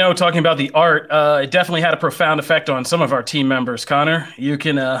 I know, talking about the art, it definitely had a profound effect on some of our team members. Connor, you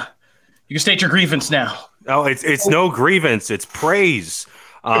can state your grievance now. Oh, it's no grievance, it's praise.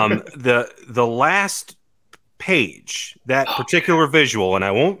 The last page, that particular visual, and I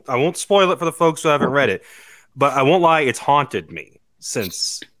won't spoil it for the folks who haven't read it, but I won't lie, it's haunted me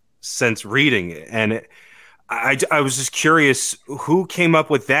since reading it, and I was just curious who came up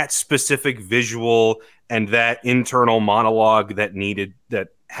with that specific visual and that internal monologue that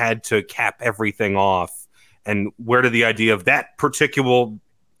had to cap everything off, and where did the idea of that particular,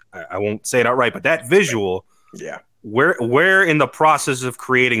 I won't say it outright, but that visual, where in the process of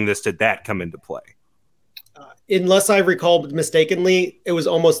creating this did that come into play? Unless I recall mistakenly, it was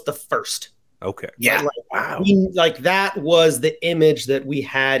almost the first. Okay. Yeah. Wow. That was the image that we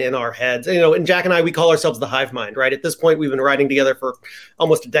had in our heads. And Jack and I, we call ourselves the hive mind, right? At this point, we've been writing together for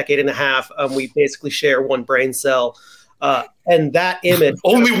almost a decade and a half. We basically share one brain cell. And that image,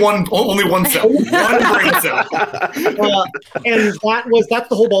 only one cell, one brain cell. And that's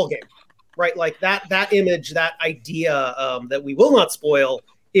the whole ball game, right? Like that image, that idea that we will not spoil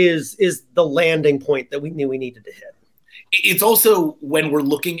is the landing point that we knew we needed to hit. It's also when we're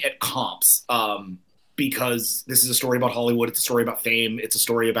looking at comps, because this is a story about Hollywood, it's a story about fame, it's a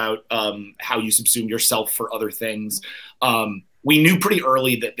story about how you subsume yourself for other things. We knew pretty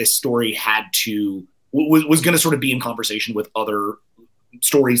early that this story was going to sort of be in conversation with other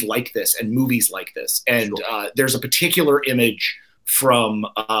stories like this and movies like this. And there's a particular image from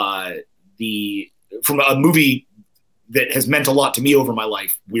a movie that has meant a lot to me over my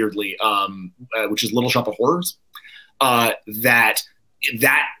life, weirdly, which is Little Shop of Horrors. That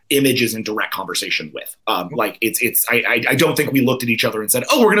image is in direct conversation with. Like I don't think we looked at each other and said,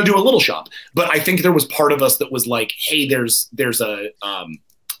 "Oh, we're going to do a Little Shop," but I think there was part of us that was like, "Hey, there's a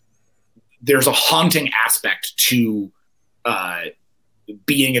haunting aspect to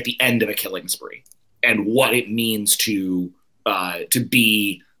being at the end of a killing spree and what it means to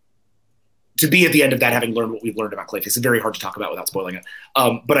be at the end of that, having learned what we've learned about Clayface." It's very hard to talk about without spoiling it.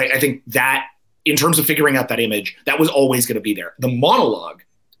 But I think that, in terms of figuring out that image, that was always going to be there. The monologue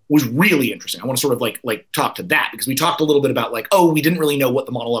was really interesting. I want to sort of like talk to that, because we talked a little bit about like, oh, we didn't really know what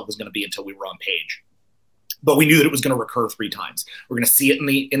the monologue was going to be until we were on page, but we knew that it was going to recur 3 times. We're going to see it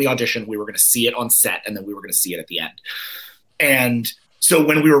in the audition. We were going to see it on set, and then we were going to see it at the end. And so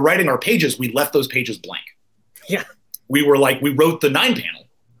when we were writing our pages, we left those pages blank. Yeah. We were like, we wrote the 9 panel,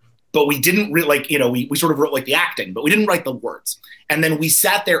 but we didn't really we sort of wrote like the acting, but we didn't write the words. And then we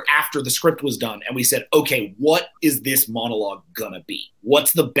sat there after the script was done and we said, okay, what is this monologue gonna be?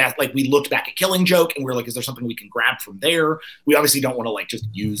 What's the best? Like, we looked back at Killing Joke and we were like, is there something we can grab from there? We obviously don't want to like just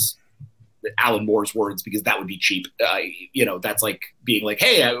use Alan Moore's words because that would be cheap. That's like being like,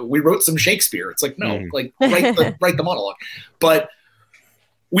 hey, we wrote some Shakespeare. It's like, no, like write the monologue. But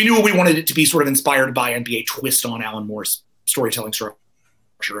we knew we wanted it to be sort of inspired by and be a twist on Alan Moore's storytelling structure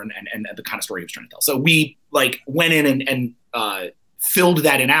and the kind of story he was trying to tell. So we like went in and filled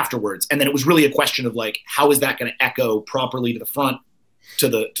that in afterwards. And then it was really a question of like, how is that going to echo properly to the front, to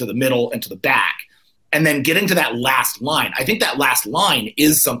the middle, and to the back? And then getting to that last line. I think that last line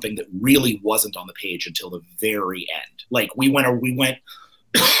is something that really wasn't on the page until the very end. Like we went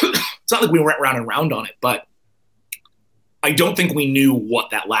it's not like we went round and round on it, but I don't think we knew what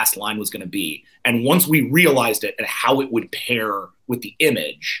that last line was going to be. And once we realized it and how it would pair with the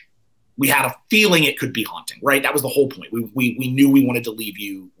image, we had a feeling it could be haunting, right? That was the whole point. We knew we wanted to leave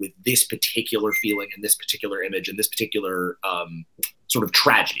you with this particular feeling and this particular image and this particular sort of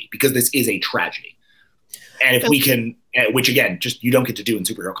tragedy, because this is a tragedy. And if we can, which again, just you don't get to do in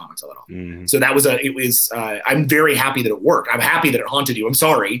superhero comics at all. Mm-hmm. So that was I'm very happy that it worked. I'm happy that it haunted you. I'm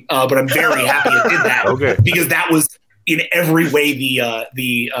sorry, but I'm very happy it did that. Okay. Because that was in every way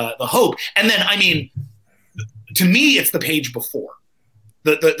the hope. And then, I mean, to me, it's the page before.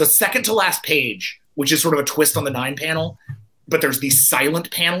 The second to last page, which is sort of a twist on the 9 panel, but there's these silent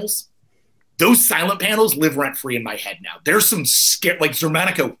panels. Those silent panels live rent free in my head now. There's some like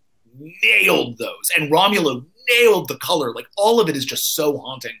Zermanico nailed those, and Romulo nailed the color. Like all of it is just so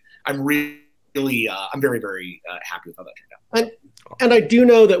haunting. I'm very, very happy with how that turned out. And I do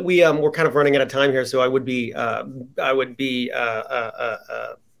know that we're kind of running out of time here, so I would be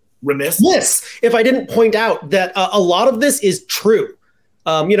remiss if I didn't point out that a lot of this is true.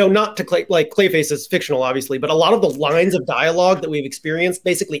 Not to Clayface is fictional, obviously, but a lot of the lines of dialogue that we've experienced,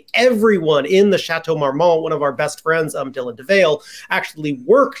 basically everyone in the Chateau Marmont, one of our best friends, Dylan DeVale, actually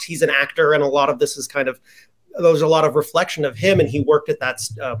worked. He's an actor, and a lot of this is there's a lot of reflection of him, and he worked at that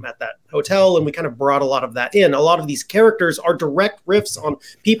hotel, and we kind of brought a lot of that in. A lot of these characters are direct riffs on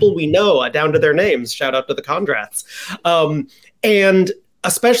people we know, down to their names. Shout out to the Condrats. And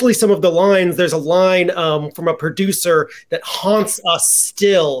especially some of the lines, there's a line from a producer that haunts us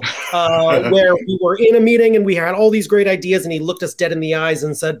still, where we were in a meeting and we had all these great ideas, and he looked us dead in the eyes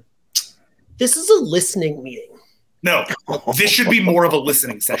and said, "This is a listening meeting. No, this should be more of a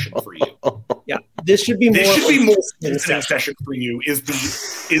listening session for you." Yeah, this should be more of a listening session for you. Is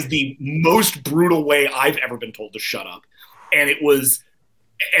the most brutal way I've ever been told to shut up, and it was,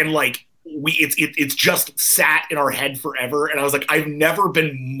 and like. It's just sat in our head forever, and I was like, I've never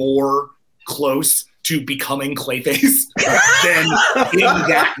been more close to becoming Clayface than in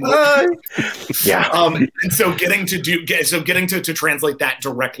that moment. Yeah. And so getting to translate that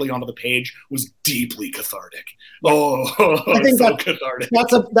directly onto the page was deeply cathartic. I think cathartic.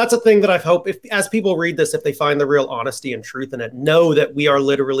 That's a thing that I hope, as people read this, if they find the real honesty and truth in it, know that we are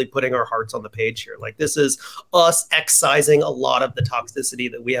literally putting our hearts on the page here. Like, this is us excising a lot of the toxicity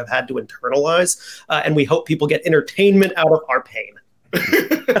that we have had to internalize, and we hope people get entertainment out of our pain.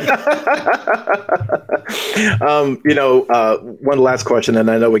 One last question, and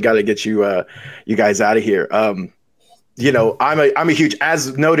I know we got to get you guys out of here. I'm a huge,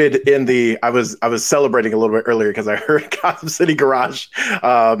 as noted in I was celebrating a little bit earlier because I heard Gotham City Garage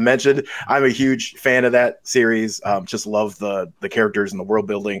mentioned. I'm a huge fan of that series. Just love the characters and the world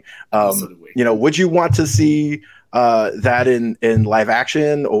building. Would you want to see that in live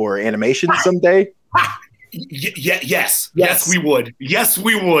action or animation someday? Yes, we would. Yes,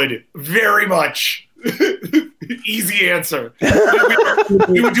 we would. Very much. Easy answer.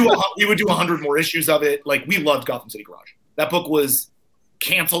 We would do 100 more issues of it. Like, we loved Gotham City Garage. That book was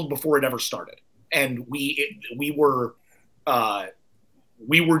canceled before it ever started, and we were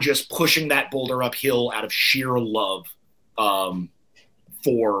just pushing that boulder uphill out of sheer love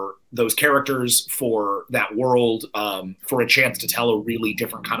for those characters, for that world, for a chance to tell a really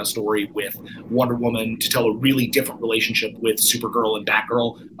different kind of story with Wonder Woman, to tell a really different relationship with Supergirl and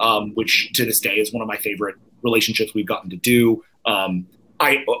Batgirl, which to this day is one of my favorite relationships we've gotten to do.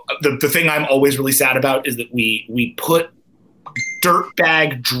 The thing I'm always really sad about is that we put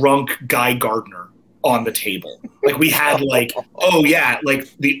dirtbag drunk Guy Gardner on the table. Like, we had one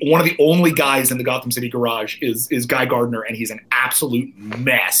of the only guys in the Gotham City Garage is Guy Gardner, and he's an absolute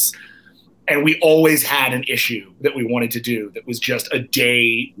mess. And we always had an issue that we wanted to do that was just a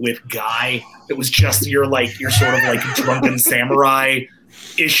day with Guy. That was just your sort of like drunken samurai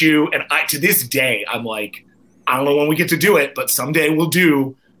issue. And to this day, I'm like, I don't know when we get to do it, but someday we'll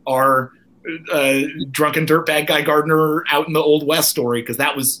do our drunken dirtbag guy Gardner out in the Old West story, because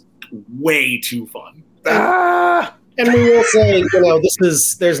that was way too fun. And we will say,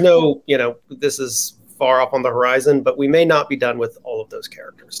 this is far up on the horizon, but we may not be done with all of those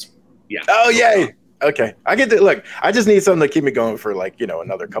characters. Yeah. Oh, yay. Okay. I get to look. I just need something to keep me going for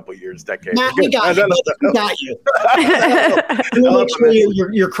another couple years, decades. Matt, we got you. We got you. We'll make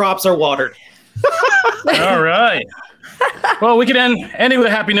sure your crops are watered. All right. Well, we can end it with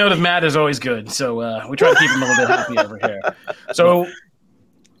a happy note of Matt is always good. So we try to keep him a little bit happy over here. So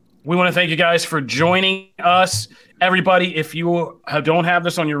we want to thank you guys for joining us. Everybody, if you don't have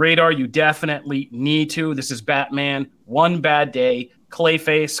this on your radar, you definitely need to. This is Batman, One Bad Day,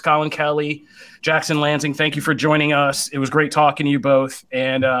 Clayface, Colin Kelly, Jackson Lansing. Thank you for joining us. It was great talking to you both,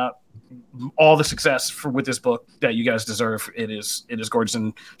 and all the success with this book that you guys deserve. It is gorgeous,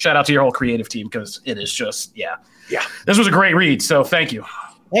 and shout out to your whole creative team, because it is just yeah. This was a great read, so thank you.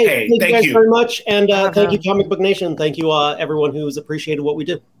 Hey, thank you guys very much, and thank you, Comic Book Nation. Thank you, everyone who's appreciated what we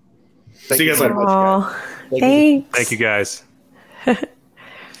do. See you guys later. Thanks. Thank you, guys.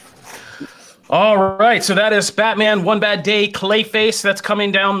 All right, so that is Batman, One Bad Day, Clayface. That's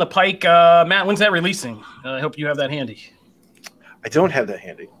coming down the pike. Matt, when's that releasing? I hope you have that handy. I don't have that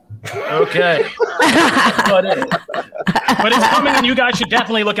handy. Okay. but it's coming, and you guys should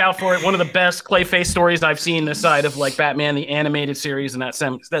definitely look out for it. One of the best Clayface stories I've seen this side of Batman, the animated series, and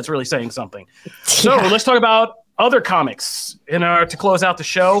that's really saying something. So let's talk about other comics to close out the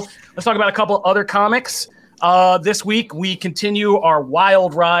show. Let's talk about a couple other comics. This week we continue our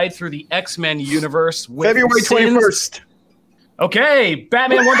wild ride through the X-Men universe with February 21st. Okay,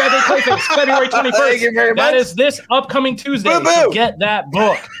 Batman One Bad Day Clayface, February 21st. Thank you very much. That is this upcoming Tuesday. So get that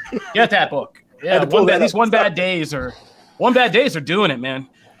book. Get that book. Yeah, these One Bad Days are doing it, man.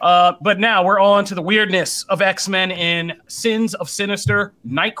 But now we're on to the weirdness of X-Men in Sins of Sinister,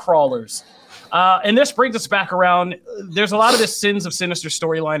 Nightcrawlers. And this brings us back around. There's a lot of this Sins of Sinister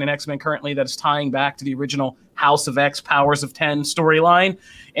storyline in X-Men currently that is tying back to the original House of X, Powers of 10 storyline.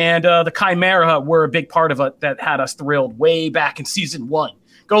 And the Chimera were a big part of it that had us thrilled way back in season 1.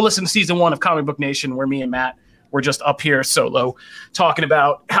 Go listen to season 1 of Comic Book Nation, where me and Matt were just up here solo talking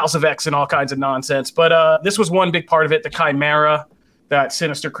about House of X and all kinds of nonsense. But this was one big part of it, the Chimera that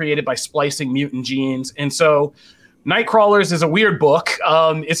Sinister created by splicing mutant genes. And so Nightcrawlers is a weird book.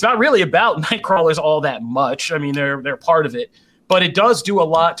 It's not really about Nightcrawlers all that much. I mean, they're part of it, but it does do a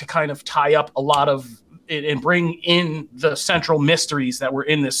lot to kind of tie up a lot of it and bring in the central mysteries that were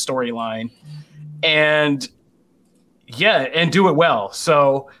in this storyline, and do it well.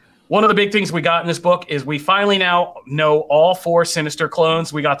 So one of the big things we got in this book is we finally now know all 4 Sinister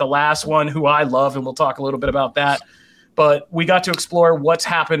clones. We got the last one, who I love, and we'll talk a little bit about that. But we got to explore what's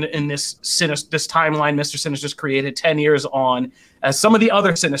happened in this timeline Mr. Sinister's created 10 years on, as some of the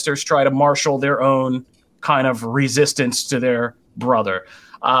other Sinisters try to marshal their own kind of resistance to their brother.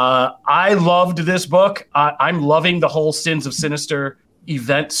 I loved this book. I'm loving the whole Sins of Sinister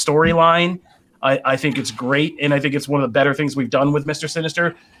event storyline. I think it's great, and I think it's one of the better things we've done with Mr.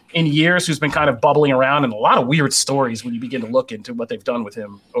 Sinister in years, who's been kind of bubbling around, and a lot of weird stories when you begin to look into what they've done with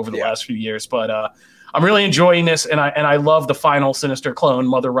him over the last few years. But I'm really enjoying this, and I love the final Sinister clone,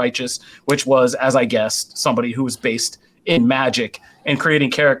 Mother Righteous, which was, as I guessed, somebody who was based in magic and creating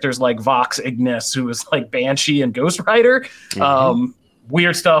characters like Vox Ignis, who is like Banshee and Ghost Rider. Mm-hmm.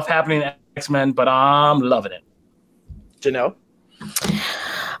 Weird stuff happening in X-Men, but I'm loving it. Janelle?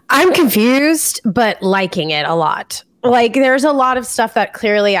 I'm confused, but liking it a lot. Like, there's a lot of stuff that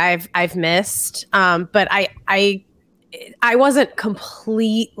clearly I've missed, but I wasn't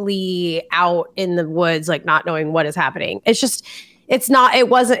completely out in the woods, like not knowing what is happening. It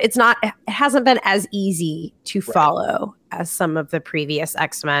hasn't been as easy to follow as some of the previous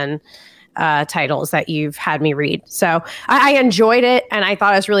X-Men titles that you've had me read. So I enjoyed it, and I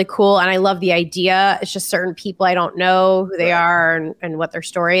thought it was really cool, and I love the idea. It's just certain people I don't know who they are and what their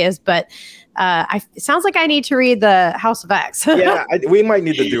story is, but it sounds like I need to read the House of X. Yeah, we might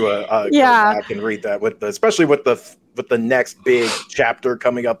need to do go back and read that, especially with the next big chapter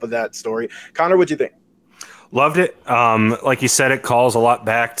coming up of that story. Connor, what'd you think? Loved it. Like you said, it calls a lot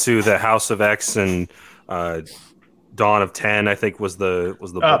back to the House of X and Dawn of 10, I think was the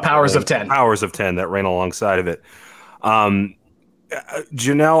Powers of 10. Powers of 10 that ran alongside of it.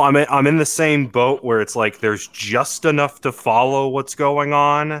 Janelle, I'm in the same boat where it's like there's just enough to follow what's going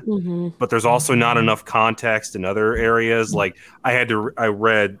on, but there's also not enough context in other areas. Like I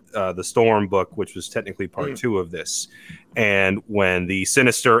read the Storm book, which was technically part 2 of this, and when the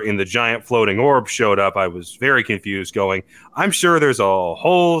Sinister in the giant floating orb showed up, I was very confused. Going, I'm sure there's a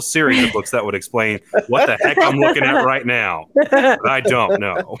whole series of books that would explain what the heck I'm looking at right now, but I don't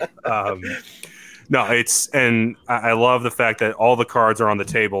know. No, and I love the fact that all the cards are on the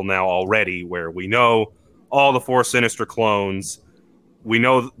table now already, where we know all the 4 Sinister clones. We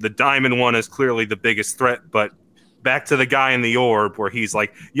know the Diamond one is clearly the biggest threat, but back to the guy in the orb where he's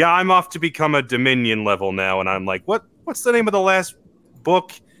like, yeah, I'm off to become a Dominion level now. And I'm like, what's the name of the last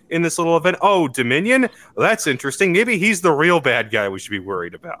book in this little event? Oh, Dominion? Well, that's interesting. Maybe he's the real bad guy we should be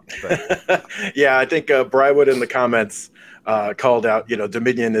worried about. But yeah, I think Brywood in the comments called out,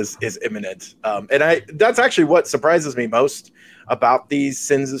 Dominion is imminent. And that's actually what surprises me most about these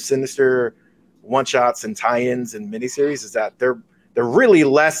Sins of Sinister one-shots and tie-ins and miniseries is that they're really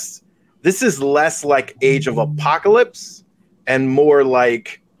less. This is less like Age of Apocalypse and more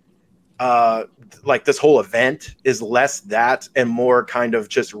like this whole event is less that and more kind of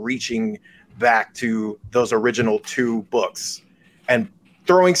just reaching back to those original 2 books and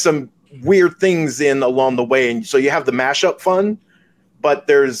throwing some weird things in along the way. And so you have the mashup fun, but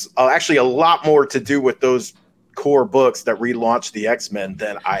there's actually a lot more to do with those core books that relaunched the X-Men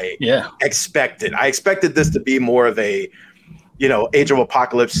than I expected. I expected this to be more of a, Age of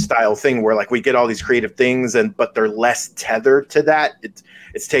Apocalypse style thing where like we get all these creative things but they're less tethered to that.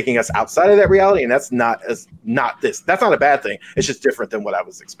 It's taking us outside of that reality. And that's not this. That's not a bad thing. It's just different than what I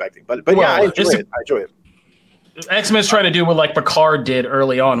was expecting. But yeah, I enjoy it. X-Men's trying to do what like Picard did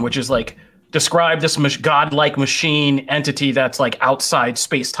early on, which is like describe this godlike machine entity that's like outside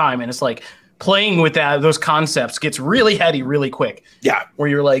space-time. And it's like playing with those concepts gets really heady really quick. Yeah. Where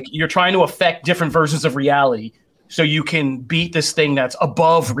you're trying to affect different versions of reality so you can beat this thing that's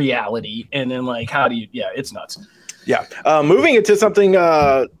above reality. And then like, how do you, it's nuts. Yeah. Moving into something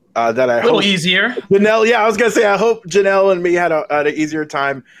that I hope easier. Janelle, I was gonna say I hope Janelle and me had an easier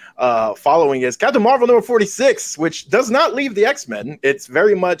time following is Captain Marvel number 46, which does not leave the X-Men. It's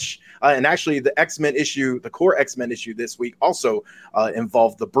very much and actually the X-Men issue, the core X-Men issue this week also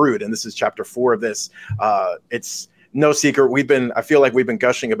involved the Brood, and this is chapter 4 of this. It's no secret I feel like we've been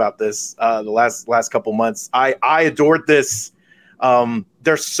gushing about this the last couple months. I adored this.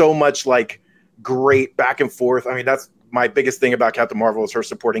 There's so much like great back and forth. I mean, that's my biggest thing about Captain Marvel is her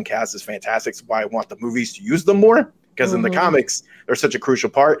supporting cast is fantastic. It's why I want the movies to use them more because in the comics they're such a crucial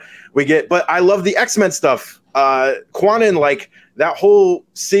part. But I love the X-Men stuff. Quanon, like that whole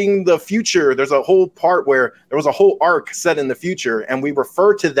seeing the future. There's a whole part where there was a whole arc set in the future, and we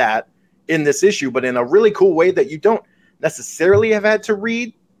refer to that in this issue, but in a really cool way that you don't necessarily have had to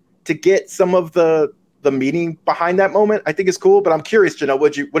read to get some of the meaning behind that moment. I think is cool, but I'm curious, Janelle,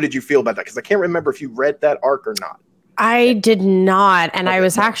 what did you feel about that? Because I can't remember if you read that arc or not. I did not. And I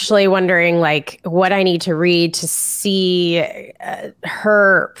was actually wondering like what I need to read to see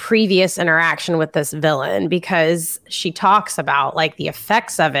her previous interaction with this villain, because she talks about like the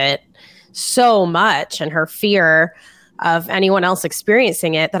effects of it so much and her fear of anyone else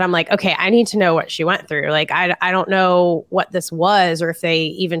experiencing it that I'm like, okay, I need to know what she went through. Like, I don't know what this was or if they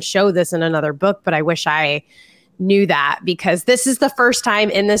even show this in another book, but I wish I knew that because this is the first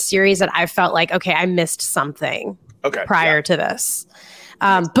time in this series that I felt like, okay, I missed something prior to this.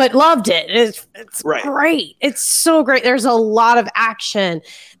 But loved it. It's great. It's so great. There's a lot of action.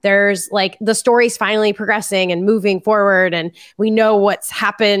 There's like the story's finally progressing and moving forward, and we know what's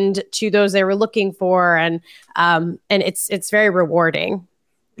happened to those they were looking for, and it's very rewarding.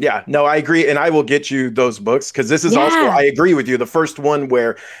 Yeah, no, I agree, and I will get you those books because this is also, I agree with you, the first one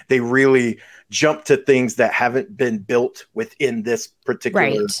where they really jump to things that haven't been built within this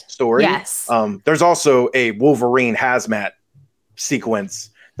particular story. Yes. There's also a Wolverine hazmat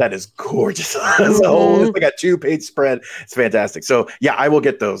sequence that is gorgeous. It's like a 2-page spread. It's fantastic. So yeah, I will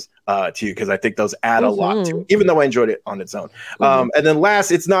get those to you because I think those add a lot to it, even though I enjoyed it on its own. And then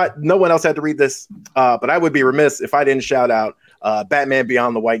last, no one else had to read this, but I would be remiss if I didn't shout out Batman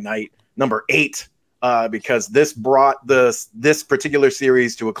Beyond the White Knight number 8, because this brought this particular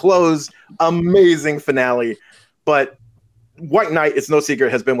series to a close. Amazing finale, but White Knight, it's no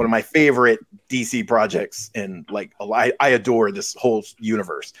secret, has been one of my favorite DC projects, and like I adore this whole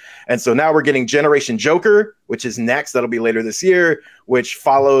universe. And so now we're getting Generation Joker, which is next. That'll be later this year, which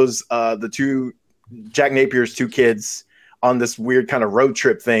follows Jack Napier's 2 kids on this weird kind of road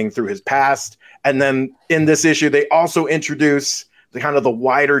trip thing through his past. And then in this issue, they also introduce the kind of the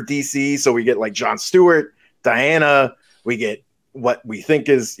wider DC. So we get like Jon Stewart, Diana, we get what we think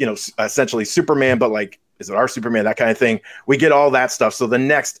is, essentially Superman, but like, is it our Superman? That kind of thing. We get all that stuff. So the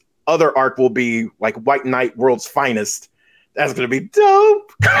next other arc will be like White Knight, World's Finest. That's going to be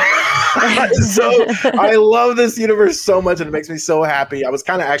dope. So I love this universe so much, and it makes me so happy. I was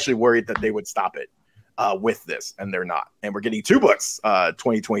kind of actually worried that they would stop it with this, and they're not. And we're getting 2 books,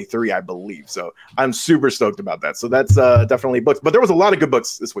 2023, I believe. So I'm super stoked about that. So that's definitely books. But there was a lot of good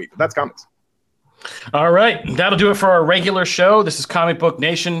books this week. But that's comics. All right, that'll do it for our regular show. This is Comic Book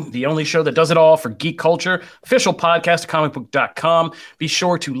Nation, the only show that does it all for geek culture. Official podcast at comicbook.com. Be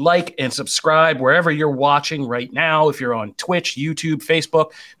sure to like and subscribe wherever you're watching right now. If you're on Twitch, YouTube,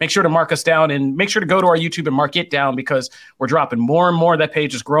 Facebook, make sure to mark us down, and make sure to go to our YouTube and mark it down, because we're dropping more and more. That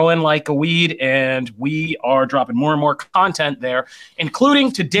page is growing like a weed, and we are dropping more and more content there,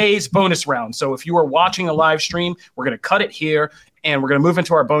 including today's bonus round. So if you are watching a live stream, we're going to cut it here, and we're going to move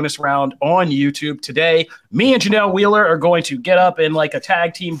into our bonus round on YouTube today. Me and Janelle Wheeler are going to get up in like a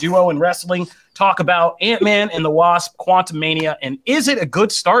tag team duo in wrestling, talk about Ant-Man and the Wasp, Quantumania, and is it a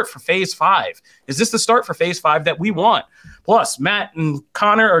good start for Phase 5? Is this the start for Phase 5 that we want? Plus, Matt and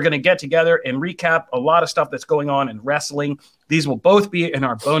Connor are going to get together and recap a lot of stuff that's going on in wrestling. These will both be in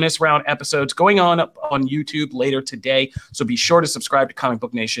our bonus round episodes going on up on YouTube later today. So be sure to subscribe to Comic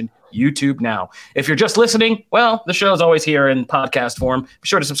Book Nation YouTube now. If you're just listening, well, the show is always here in podcast form. Be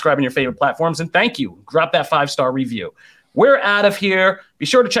sure to subscribe on your favorite platforms, and thank you. Drop that 5-star review. We're out of here. Be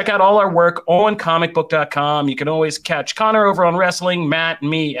sure to check out all our work on comicbook.com. You can always catch Connor over on wrestling, Matt and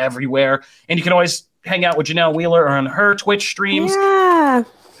me everywhere. And you can always hang out with Janelle Wheeler on her Twitch streams. Yeah.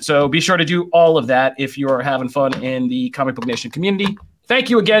 So be sure to do all of that if you're having fun in the Comic Book Nation community. Thank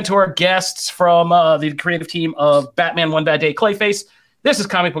you again to our guests from the creative team of Batman One Bad Day Clayface. This is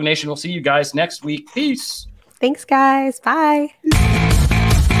Comic Book Nation. We'll see you guys next week. Peace. Thanks, guys. Bye.